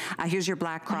buy. Here's your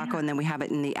black croco, and then we have it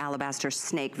in the alabaster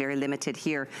snake, very limited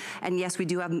here. And yes, we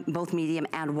do have both medium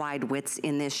and wide widths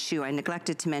in this shoe. I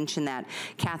neglected to mention that.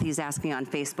 Kathy's asking on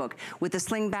Facebook, with the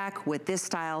slingback, with this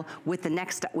style, with the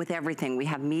next, with everything, we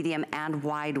have medium and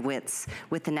wide widths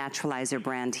with the Naturalizer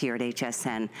brand here at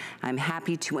HSN. I'm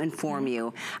happy to inform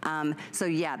you. So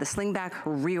yeah, the slingback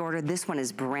reorder, this one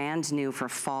is brand new for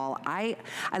fall. I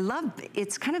love,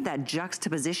 it's kind of that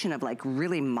juxtaposition of like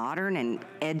really modern and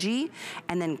edgy,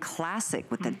 and then classic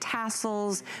with the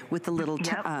tassels, with the little,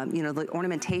 you know, the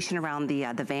ornamentation around the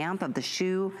vamp of the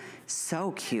shoe.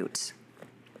 So cute.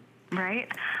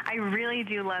 Right? I really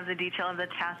do love the detail of the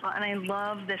tassel, and I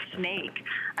love the snake.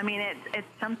 I mean, it's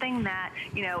something that,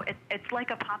 you know, it's like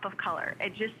a pop of color.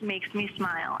 It just makes me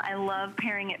smile. I love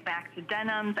pairing it back to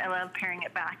denims. I love pairing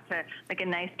it back to like a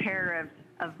nice pair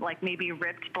of like maybe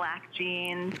ripped black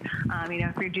jeans. You know,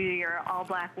 if you're doing your all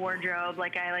black wardrobe,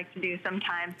 like I like to do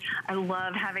sometimes, I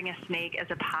love having a snake as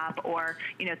a pop, or,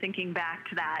 you know, thinking back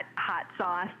to that hot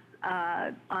sauce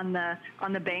on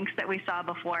the banks that we saw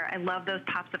before. I love those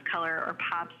pops of color or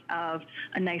pops of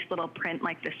a nice little print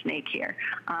like the snake here.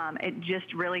 It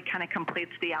just really kind of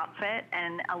completes the outfit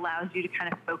and allows you to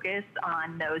kind of focus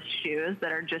on those shoes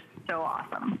that are just so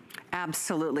awesome.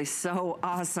 Absolutely, so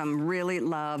awesome. Really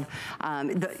love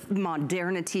the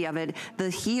modernity of it. The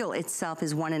heel itself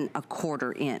is 1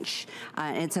 1/4 inch.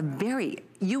 It's a very,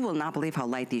 you will not believe how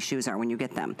light these shoes are when you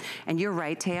get them. And you're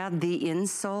right, Taya, the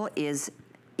insole is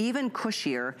even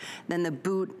cushier than the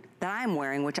boot that I'm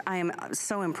wearing, which I am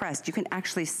so impressed. You can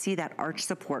actually see that arch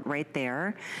support right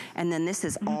there. And then this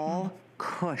is all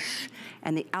cush.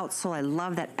 And the outsole, I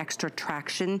love that extra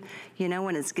traction, you know,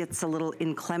 when it gets a little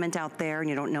inclement out there and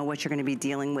you don't know what you're gonna be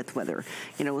dealing with, whether,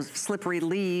 you know, slippery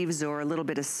leaves or a little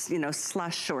bit of, you know,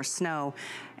 slush or snow,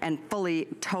 and fully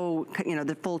toe, you know,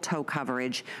 the full toe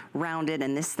coverage, rounded.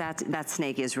 And that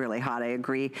snake is really hot, I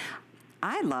agree.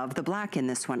 I love the black in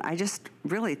this one. I just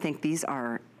really think these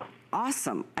are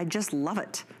awesome. I just love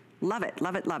it. Love it,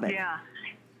 love it, love it. Yeah.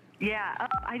 Yeah, oh,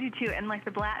 I do too. And like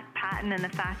the black patent and the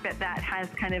fact that that has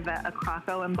kind of a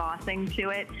croco embossing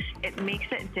to it, it makes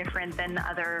it different than the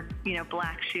other, you know,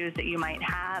 black shoes that you might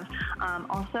have.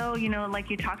 Also, you know,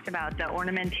 like you talked about, the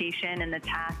ornamentation and the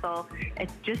tassel,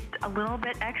 it's just a little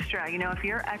bit extra. You know, if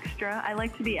you're extra, I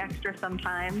like to be extra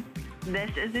sometimes.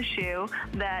 This is a shoe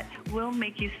that will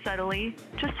make you subtly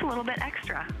just a little bit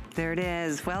extra. There it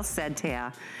is. Well said,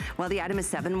 Taya. Well, the item is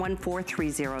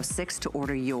 714306 to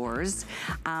order yours.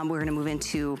 We're going to move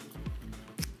into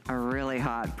a really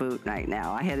hot boot night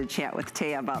now. I had a chat with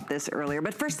Taya about this earlier.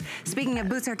 But first, speaking of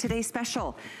boots, our today's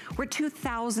special. We're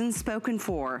 2,000 spoken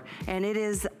for, and it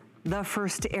is the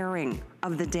first airing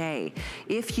of the day.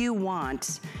 If you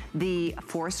want the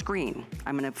forest green,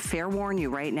 I'm gonna fair warn you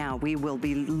right now, we will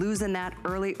be losing that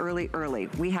early.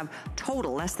 We have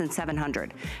total less than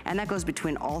 700. And that goes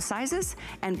between all sizes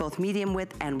and both medium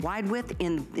width and wide width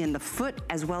in the foot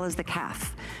as well as the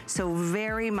calf. So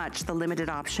very much the limited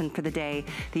option for the day.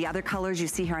 The other colors you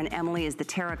see here on Emily is the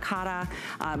terracotta.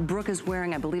 Brooke is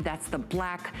wearing, I believe that's the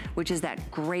black, which is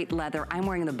that great leather. I'm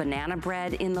wearing the banana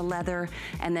bread in the leather.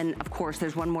 And then of course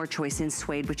there's one more choice in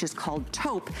suede, which is called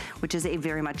taupe, which is a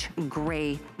very much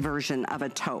gray version of a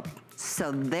taupe.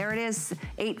 So there it is,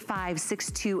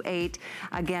 85628.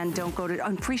 Again, don't go to,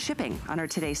 on free shipping on our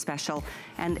today's special.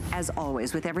 And as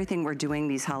always, with everything we're doing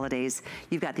these holidays,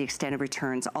 you've got the extended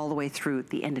returns all the way through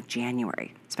the end of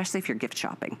January, especially if you're gift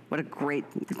shopping. What a great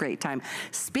time.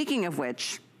 Speaking of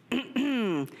which,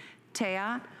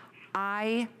 Taya,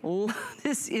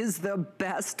 this is the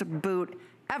best boot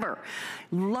ever.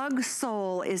 Lug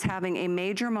sole is having a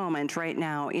major moment right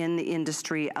now in the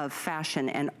industry of fashion,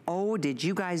 and oh, did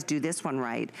you guys do this one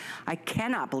right. I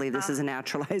cannot believe this is a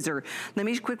Naturalizer. Let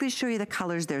me quickly show you the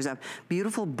colors. There's a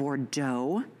beautiful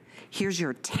Bordeaux. Here's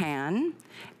your tan.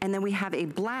 And then we have a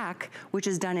black, which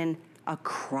is done in a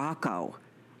croco.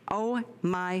 Oh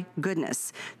my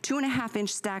goodness. 2.5 inch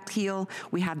stacked heel.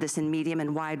 We have this in medium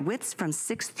and wide widths from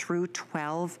 6 through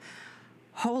 12.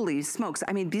 Holy smokes.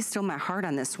 I mean, be still my heart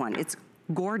on this one. It's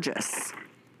gorgeous.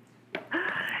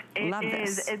 Love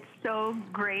this. It's so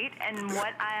great. And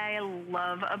what I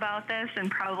love about this,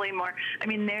 and probably more, I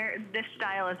mean, this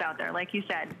style is out there. Like you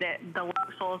said, the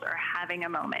lug soles are having a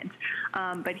moment.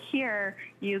 But here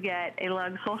you get a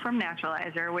lug sole from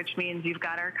Naturalizer, which means you've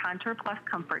got our Contour Plus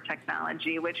comfort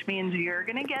technology, which means you're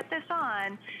going to get this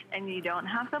on and you don't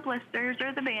have the blisters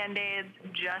or the Band-Aids,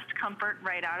 just comfort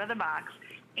right out of the box.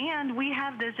 And we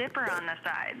have the zipper on the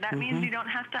side. That means you don't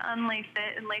have to unlace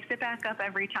it and lace it back up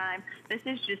every time. This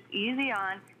is just easy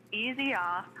on, easy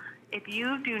off. If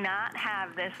you do not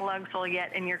have this lug sole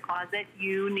yet in your closet,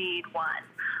 you need one.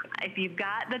 If you've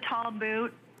got the tall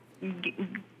boot,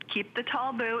 keep the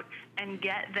tall boot and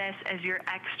get this as your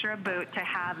extra boot to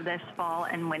have this fall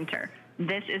and winter.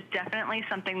 This is definitely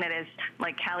something that is,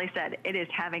 like Callie said, it is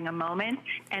having a moment,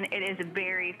 and it is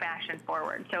very fashion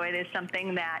forward. So it is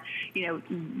something that, you know,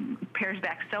 pairs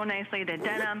back so nicely to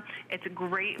denim. It's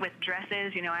great with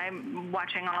dresses. You know, I'm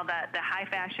watching all the high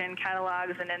fashion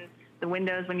catalogs, and then the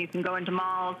windows when you can go into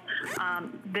malls.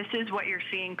 This is what you're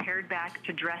seeing paired back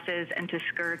to dresses and to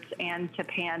skirts and to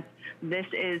pants. This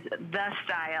is the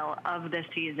style of the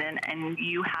season, and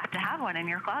you have to have one in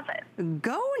your closet.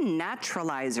 Go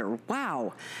Naturalizer.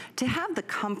 Wow. To have the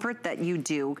comfort that you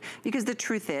do, because the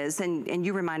truth is, and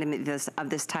you reminded me of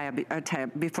this tie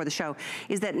before the show,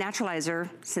 is that Naturalizer,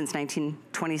 since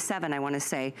 1927, I want to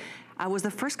say, was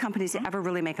the first company to ever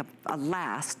really make a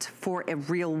last for a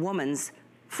real woman's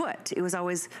foot. It was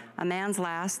always a man's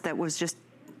last that was just,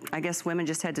 I guess women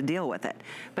just had to deal with it.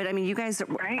 But I mean, you guys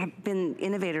have been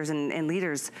innovators and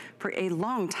leaders for a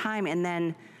long time, and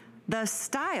then the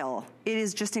style, it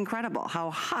is just incredible how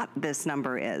hot this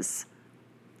number is.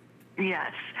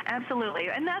 Yes, absolutely.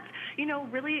 And that's, you know,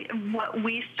 really what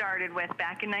we started with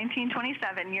back in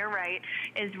 1927, you're right,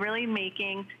 is really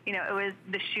making, you know, it was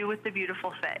the shoe with the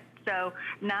beautiful fit. So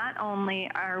not only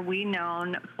are we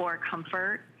known for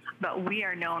comfort, but we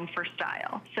are known for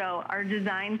style. So our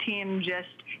design team just,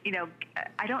 you know,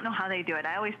 I don't know how they do it.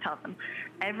 I always tell them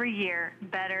every year,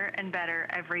 better and better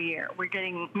every year. We're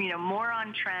getting, you know, more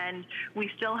on trend.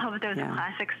 We still have those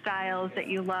classic styles that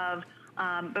you love.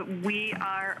 But we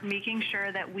are making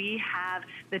sure that we have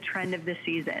the trend of the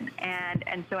season.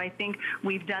 And so I think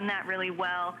we've done that really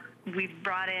well. We've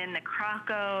brought in the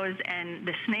crocos and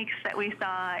the snakes that we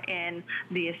saw in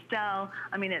the Estelle.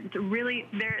 I mean, it's really,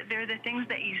 they're the things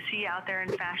that you see out there in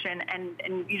fashion,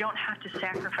 and you don't have to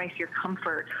sacrifice your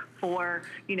comfort for,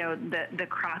 you know, the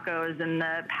crocos and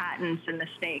the patents and the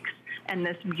snakes and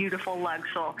this beautiful lug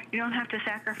sole. You don't have to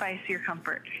sacrifice your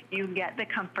comfort. You get the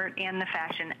comfort and the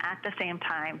fashion at the same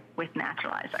time with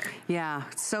Naturalizer. Yeah,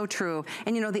 so true.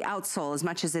 And you know, the outsole, as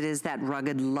much as it is that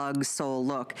rugged lug sole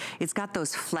look, it's got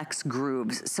those flex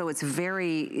grooves. So it's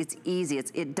easy.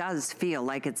 It does feel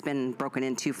like it's been broken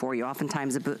into for you.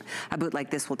 Oftentimes a boot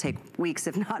like this will take weeks,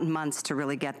 if not months, to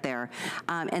really get there.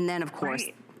 And then, of course,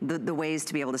 the ways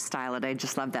to be able to style it. I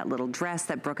just love that little dress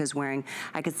that Brooke is wearing.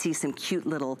 I could see some cute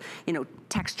little, you know,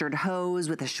 textured hose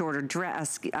with a shorter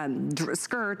dress,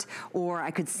 skirt, or I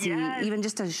could see even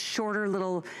just a shorter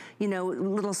little, you know,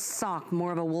 little sock,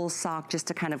 more of a wool sock, just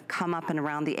to kind of come up and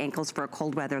around the ankles for a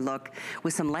cold weather look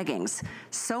with some leggings.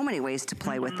 So many ways to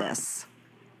play with this.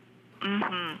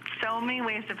 So many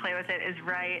ways to play with it is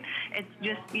right. It's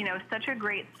just, you know, such a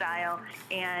great style,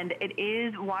 and it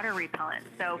is water repellent.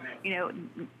 So, you know,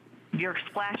 you're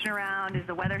splashing around as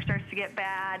the weather starts to get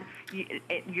bad,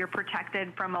 you're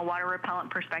protected from a water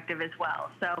repellent perspective as well.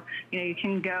 So, you know, you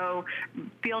can go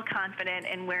feel confident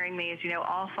in wearing these, you know,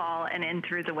 all fall and in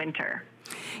through the winter.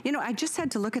 You know, I just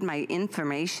had to look at my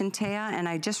information, Taya, and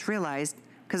I just realized,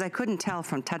 because I couldn't tell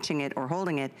from touching it or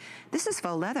holding it, this is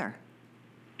faux leather.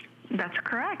 That's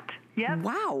correct. Yep.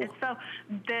 Wow. And so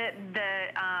the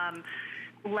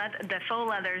faux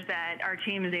leathers that our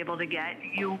team is able to get,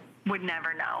 you would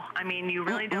never know. I mean, you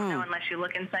really don't know unless you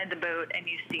look inside the boot and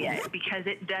you see it, because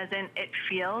it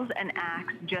feels and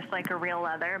acts just like a real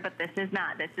leather, but this is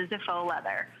not. This is a faux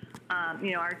leather.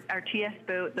 You know, our TS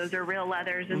boot, those are real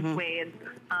leathers and suede,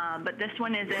 but this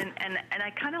one isn't, and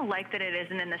I kind of like that it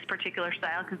isn't in this particular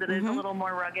style, because it is a little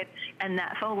more rugged, and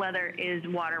that faux leather is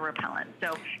water repellent.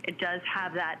 So it does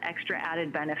have that extra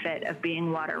added benefit of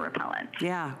being water repellent.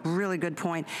 Yeah, really good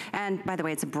point. And by the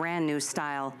way, it's a brand new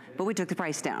style, but we took the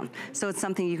price down. So it's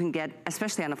something you can get,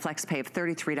 especially on a flex pay of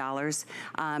 $33.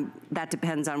 That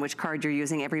depends on which card you're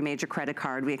using, every major credit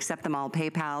card. We accept them all,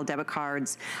 PayPal, debit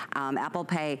cards, Apple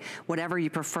Pay, whatever you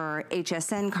prefer.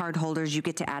 HSN card holders, you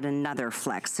get to add another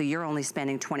flex. So you're only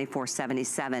spending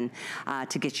 $24.77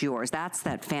 to get yours. That's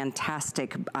that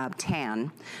fantastic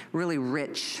tan, really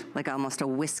rich, like almost a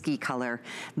whiskey color.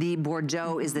 The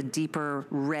Bordeaux is the deeper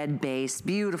red base,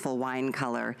 beautiful wine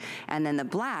color. And then the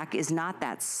black is not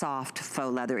that soft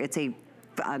faux leather. It's a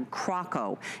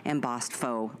croco embossed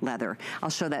faux leather. I'll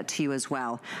show that to you as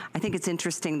well. I think it's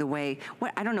interesting the way,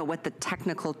 I don't know what the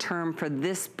technical term for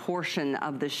this portion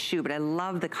of the shoe, but I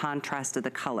love the contrast of the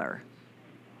color.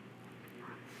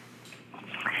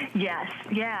 Yes,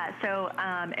 yeah. So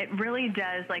it really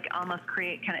does like almost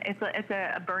create kind of, it's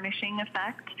a burnishing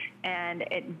effect, and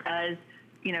it does,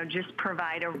 you know, just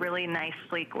provide a really nice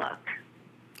sleek look.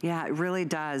 Yeah, it really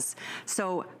does.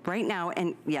 So right now,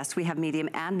 and yes, we have medium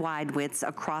and wide widths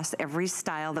across every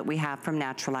style that we have from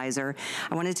Naturalizer.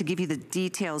 I wanted to give you the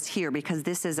details here because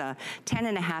this is a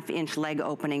 10.5-inch leg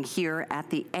opening here at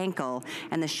the ankle,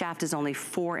 and the shaft is only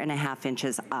 4.5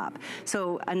 inches up.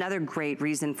 So another great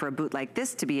reason for a boot like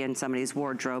this to be in somebody's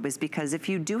wardrobe is because if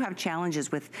you do have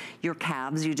challenges with your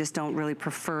calves, you just don't really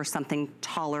prefer something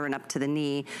taller and up to the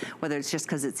knee, whether it's just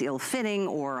because it's ill-fitting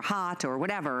or hot or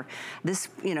whatever, this,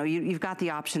 you know, you've got the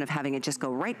option of having it just go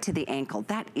right to the ankle.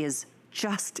 That is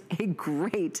just a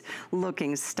great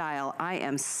looking style. I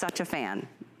am such a fan.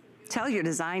 Tell your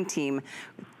design team,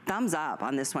 thumbs up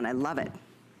on this one. I love it.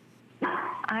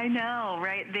 I know,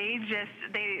 right? They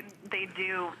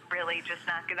do really just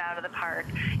knock it out of the park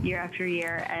year after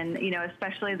year. And, you know,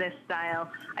 especially this style,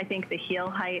 I think the heel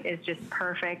height is just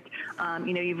perfect.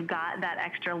 You know, you've got that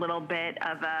extra little bit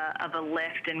of a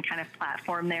lift and kind of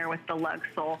platform there with the lug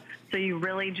sole. So you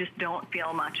really just don't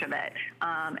feel much of it.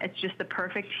 It's just the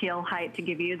perfect heel height to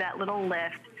give you that little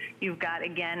lift. You've got,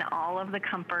 again, all of the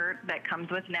comfort that comes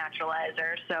with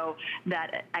Naturalizer. So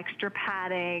that extra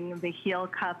padding, the heel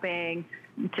cupping,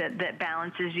 that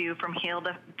balances you from heel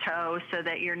to toe so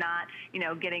that you're not, you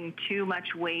know, getting too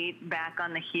much weight back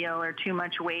on the heel or too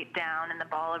much weight down in the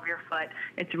ball of your foot.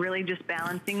 It's really just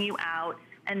balancing you out.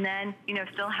 And then, you know,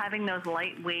 still having those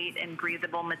lightweight and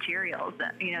breathable materials.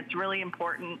 You know, it's really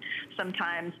important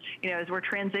sometimes, you know, as we're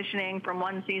transitioning from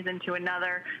one season to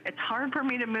another, it's hard for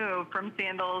me to move from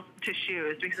sandals to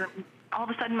shoes because all of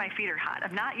a sudden my feet are hot.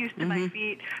 I'm not used to my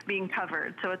feet being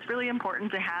covered. So it's really important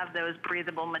to have those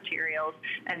breathable materials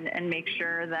and make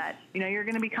sure that, you know, you're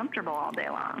going to be comfortable all day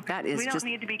long. That is, we don't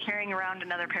need to be carrying around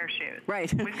another pair of shoes. Right.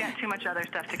 We've got too much other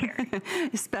stuff to carry.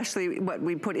 Especially what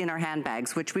we put in our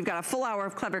handbags, which we've got a full hour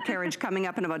of Clever Carriage coming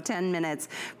up in about 10 minutes.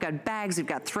 We've got bags, we've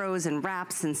got throws and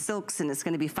wraps and silks, and it's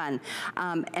going to be fun.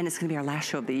 And it's going to be our last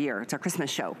show of the year. It's our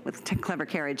Christmas show with Clever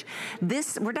Carriage.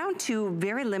 We're down to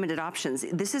very limited options.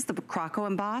 This is the Croco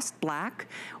embossed black.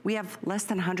 We have less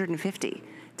than 150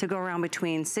 to go around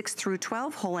between 6 through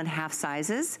 12 whole and half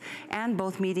sizes and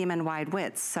both medium and wide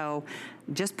widths. So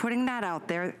just putting that out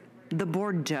there. The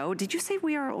Bordeaux, did you say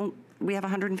we have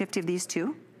 150 of these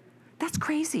too? That's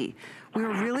crazy. We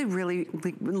were really, really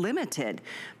limited.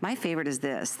 My favorite is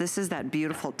this. This is that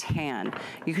beautiful tan.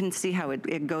 You can see how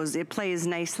it goes. It plays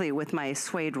nicely with my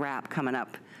suede wrap coming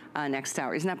up next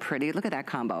hour. Isn't that pretty? Look at that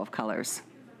combo of colors.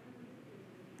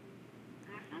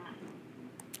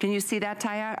 Can you see that,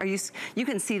 Taya? You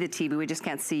can see the TV, we just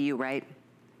can't see you, right?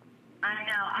 I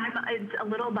know. It's a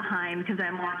little behind because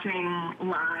I'm watching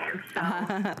live.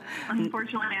 So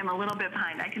unfortunately, I'm a little bit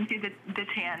behind. I can see the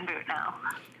tan boot now.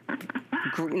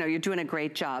 No, you're doing a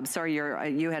great job. Sorry,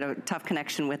 you had a tough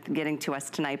connection with getting to us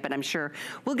tonight, but I'm sure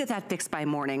we'll get that fixed by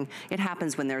morning. It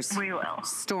happens when there's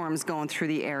storms going through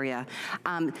the area.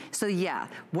 So yeah,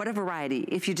 what a variety.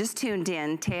 If you just tuned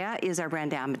in, Taya is our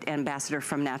brand ambassador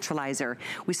from Naturalizer.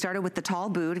 We started with the tall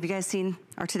boot. Have you guys seen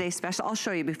our today's special? I'll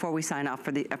show you before we sign off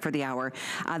for the hour.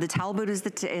 The towel boot is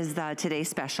the today's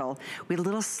special. We had a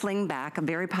little sling back, a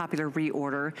very popular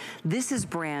reorder. This is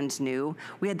brand new.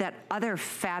 We had that other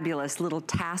fabulous little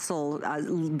tassel,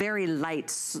 very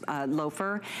light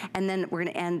loafer, and then we're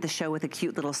gonna end the show with a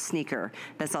cute little sneaker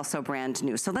that's also brand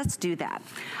new. So let's do that.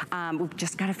 We've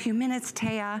just got a few minutes,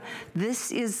 Taya.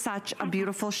 This is such a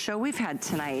beautiful show we've had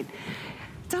tonight.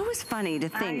 It's always funny to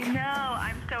think. I know.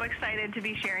 I'm so excited to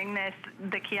be sharing the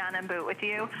Kiana boot with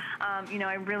you. You know,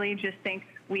 I really just think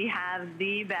we have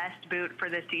the best boot for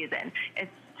the season.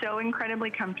 It's so incredibly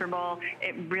comfortable.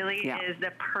 It really is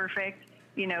the perfect,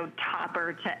 you know,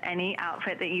 topper to any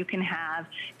outfit that you can have.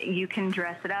 You can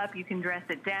dress it up, you can dress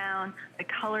it down. The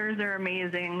colors are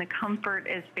amazing. The comfort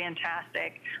is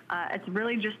fantastic. It's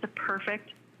really just the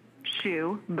perfect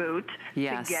boot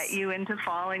to get you into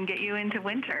fall and get you into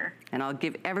winter. And I'll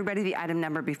give everybody the item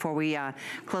number before we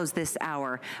close this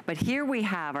hour. But here we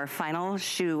have our final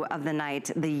shoe of the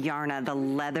night, the Yarna, the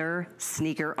leather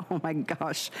sneaker. Oh my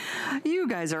gosh, you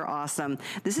guys are awesome.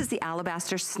 This is the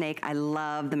alabaster snake. I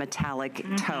love the metallic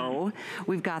toe.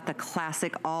 We've got the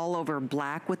classic all over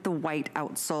black with the white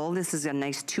outsole. This is a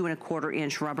nice 2¼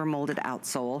 inch rubber molded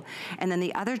outsole. And then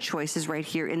the other choice is right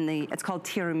here it's called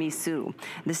tiramisu.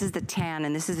 This is the tan,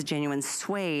 and this is a genuine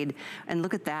suede. And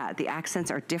look at that, the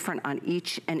accents are different on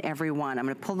each and every one. I'm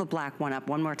gonna pull the black one up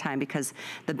one more time because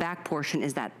the back portion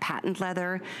is that patent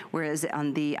leather, whereas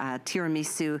on the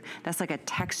tiramisu, that's like a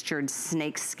textured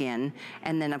snake skin.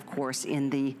 And then of course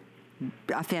in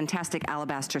a fantastic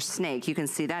alabaster snake, you can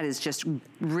see that is just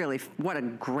really, what a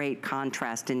great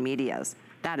contrast in medias.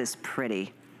 That is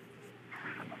pretty.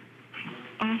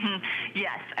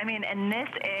 Yes, I mean, and this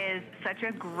is such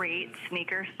a great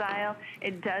sneaker style.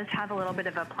 It does have a little bit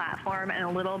of a platform and a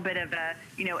little bit of a,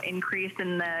 you know, increase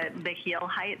in the heel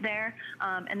height there.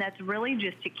 And that's really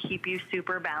just to keep you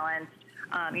super balanced.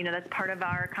 You know, that's part of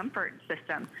our comfort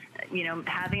system. You know,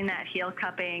 having that heel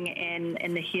cupping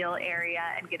in the heel area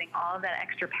and getting all of that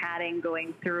extra padding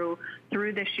going through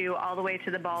the shoe all the way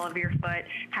to the ball of your foot,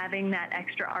 having that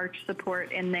extra arch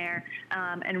support in there,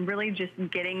 and really just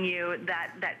getting you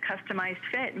that customized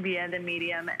fit via the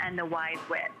medium and the wide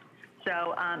width.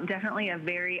 So definitely a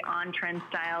very on-trend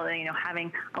style. You know,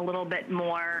 having a little bit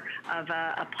more of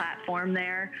a platform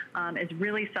there is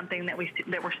really something that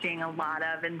we're seeing a lot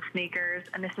of in sneakers.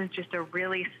 And this is just a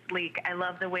really sleek. I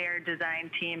love the way our design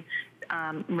team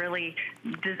really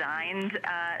designed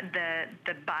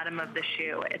the bottom of the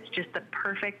shoe. It's just the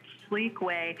perfect sleek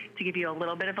way to give you a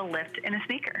little bit of a lift in a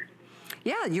sneaker.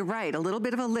 Yeah, you're right. A little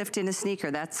bit of a lift in a sneaker.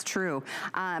 That's true.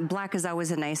 Black is always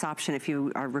a nice option if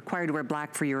you are required to wear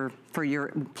black for your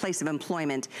place of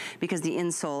employment, because the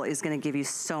insole is going to give you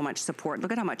so much support.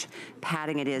 Look at how much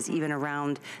padding it is, even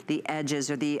around the edges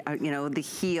or the you know, the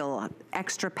heel.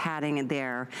 Extra padding in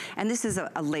there. And this is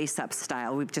a lace-up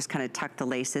style. We've just kind of tucked the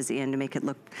laces in to make it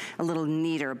look a little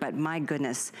neater. But my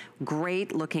goodness,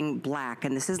 great looking black.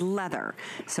 And this is leather.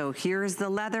 So here's the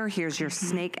leather. Here's your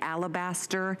snake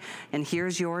alabaster. And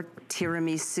here's your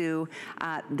tiramisu.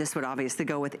 This would obviously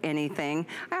go with anything.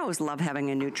 I always love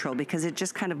having a neutral because it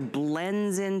just kind of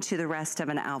blends into the rest of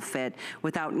an outfit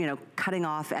without, you know, cutting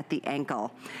off at the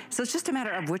ankle. So it's just a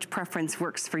matter of which preference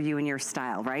works for you and your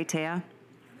style, right, Taya?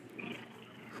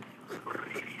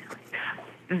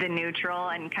 The neutral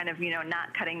and kind of, you know,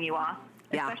 not cutting you off.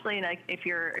 Yeah. Especially like if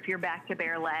you're back to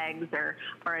bare legs or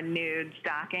a nude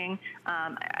stocking.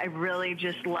 I really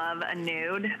just love a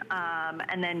nude.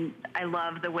 And then I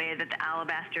love the way that the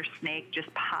alabaster snake just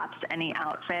pops any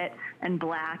outfit. And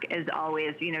black is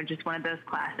always, you know, just one of those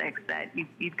classics that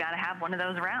you've got to have one of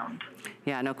those around.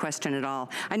 Yeah, no question at all.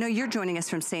 I know you're joining us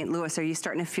from St. Louis. Are you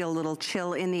starting to feel a little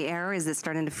chill in the air? Is it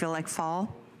starting to feel like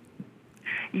fall?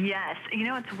 Yes, you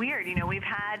know, it's weird. You know, we've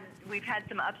had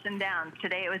some ups and downs.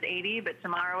 Today it was 80, but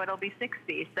tomorrow it'll be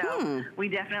 60. So we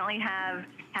definitely have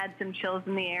had some chills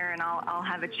in the air, and I'll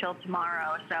have a chill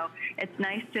tomorrow. So it's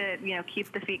nice to, you know,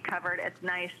 keep the feet covered. It's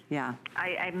nice. Yeah.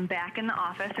 I'm back in the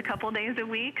office a couple days a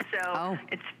week, so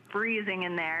it's freezing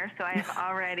in there. So I have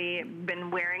already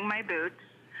been wearing my boots.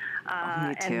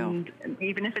 Me too. And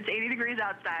even if it's 80 degrees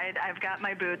outside, I've got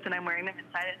my boots and I'm wearing them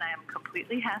inside it, and I am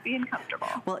completely happy and comfortable.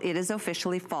 Well, it is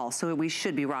officially fall, so we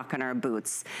should be rocking our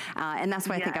boots. And that's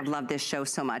why I think I've loved this show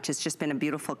so much. It's just been a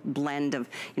beautiful blend of,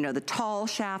 you know, the tall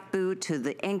shaft boot to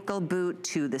the ankle boot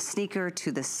to the sneaker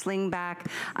to the slingback.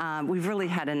 We've really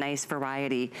had a nice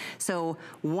variety. So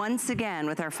once again,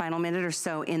 with our final minute or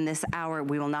so in this hour,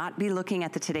 we will not be looking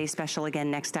at the Today Special again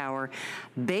next hour,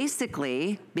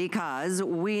 basically because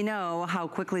we know how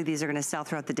quickly these are going to sell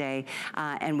throughout the day,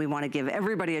 and we want to give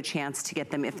everybody a chance to get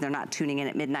them if they're not tuning in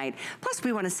at midnight. Plus,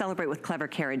 we want to celebrate with Clever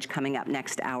Carriage coming up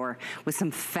next hour with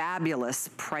some fabulous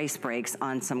price breaks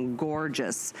on some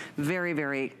gorgeous, very,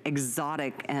 very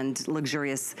exotic and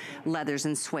luxurious leathers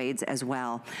and suedes as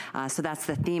well. So that's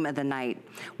the theme of the night.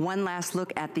 One last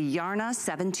look at the Yarna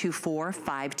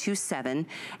 724-527.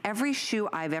 Every shoe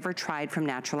I've ever tried from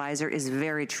Naturalizer is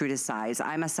very true to size.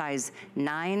 I'm a size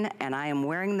 9, and I am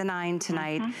wearing the 9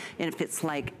 tonight, and it fits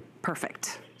like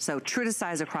perfect. So true to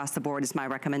size across the board is my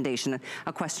recommendation.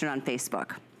 A question on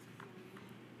Facebook.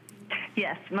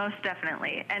 Yes, most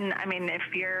definitely. And I mean, if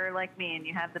you're like me and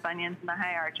you have the bunions and the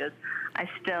high arches, I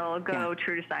still go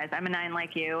true to size. I'm a 9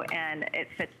 like you, and it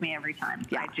fits me every time.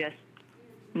 I just,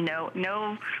 no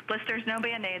blisters, no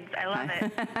Band-Aids. I love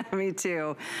it. Me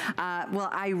too. Well,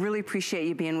 I really appreciate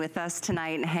you being with us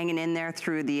tonight and hanging in there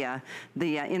through the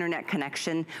internet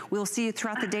connection. We'll see you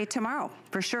throughout the day tomorrow,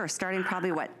 for sure, starting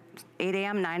probably, what, 8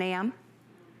 a.m., 9 a.m.?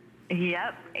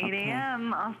 Yep, 8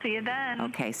 a.m. I'll see you then.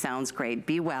 Okay, sounds great.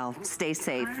 Be well. Stay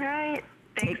safe. All right.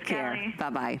 Thanks, Take care. Kelly.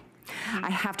 Bye-bye. I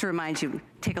have to remind you,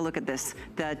 take a look at this,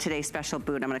 the Today Special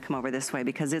boot. I'm going to come over this way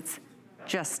because it's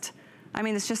just... I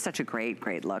mean, it's just such a great,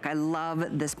 great look. I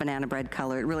love this banana bread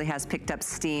color. It really has picked up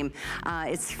steam.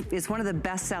 It's one of the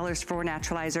best sellers for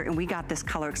Naturalizer, and we got this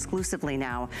color exclusively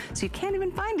now, so you can't even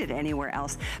find it anywhere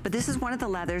else. But this is one of the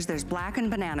leathers. There's black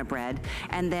and banana bread,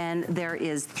 and then there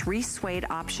is 3 suede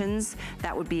options.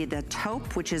 That would be the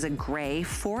taupe, which is a gray,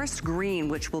 forest green,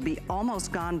 which will be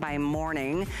almost gone by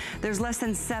morning. There's less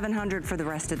than 700 for the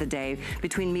rest of the day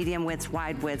between medium widths,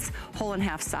 wide widths, whole and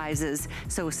half sizes.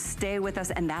 So stay with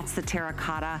us, and that's the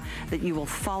terracotta that you will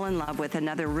fall in love with.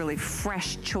 Another really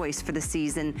fresh choice for the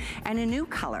season, and a new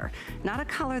color. Not a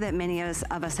color that many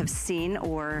of us have seen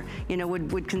or, you know,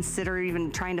 would consider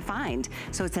even trying to find.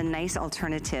 So it's a nice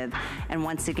alternative. And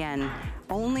once again,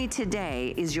 only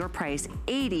today is your price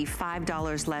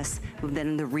 $85 less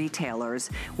than the retailers.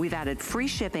 We've added free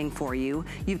shipping for you.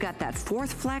 You've got that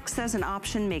fourth flex as an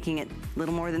option, making it a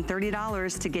little more than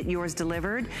 $30 to get yours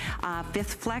delivered.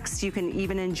 Fifth flex, you can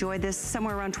even enjoy this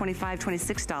somewhere around $25,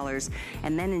 $26,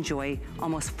 and then enjoy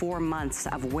almost 4 months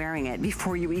of wearing it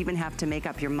before you even have to make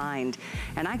up your mind.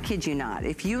 And I kid you not,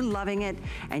 if you're loving it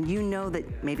and you know that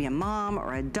maybe a mom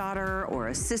or a daughter or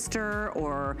a sister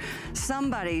or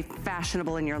somebody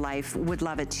fashionable in your life would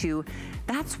love it too,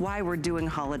 that's why we're doing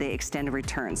holiday extended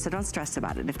returns. So don't stress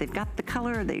about it. If they've got the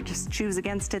color, they just choose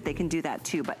against it, they can do that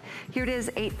too. But here it is,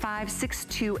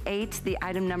 85628, the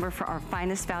item number for our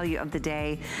finest value of the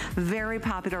day. Very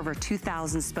popular, over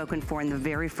 2,000 spoken for in the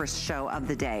very first show of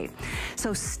the day.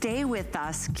 So stay with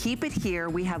us, keep it here.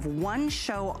 We have one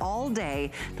show all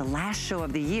day, the last show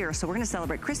of the year. So we're gonna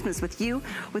celebrate Christmas with you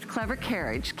with Clever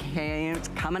Carriage. It's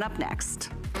coming up next.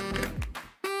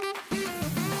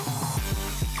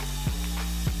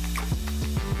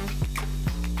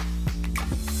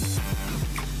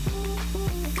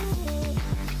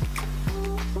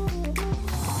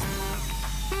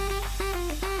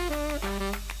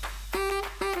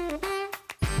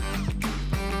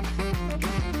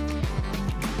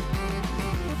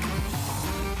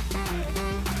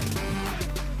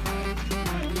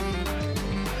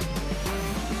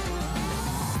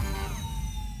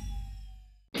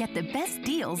 Get the best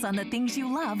deals on the things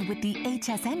you love with the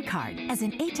HSN card. As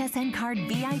an HSN card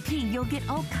VIP, you'll get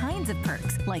all kinds of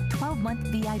perks, like 12-month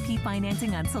VIP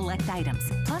financing on select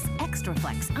items, plus extra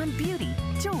flex on beauty,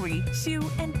 jewelry, shoe,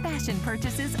 and fashion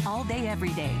purchases all day,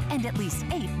 every day. And at least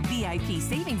 8 VIP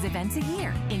savings events a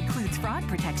year. Includes fraud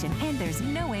protection, and there's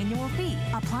no annual fee.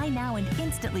 Apply now and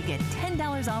instantly get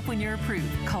 $10 off when you're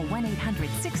approved. Call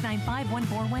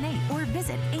 1-800-695-1418 or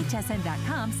visit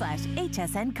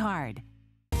hsn.com/HSN card.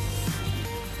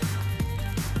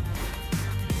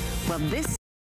 Well, this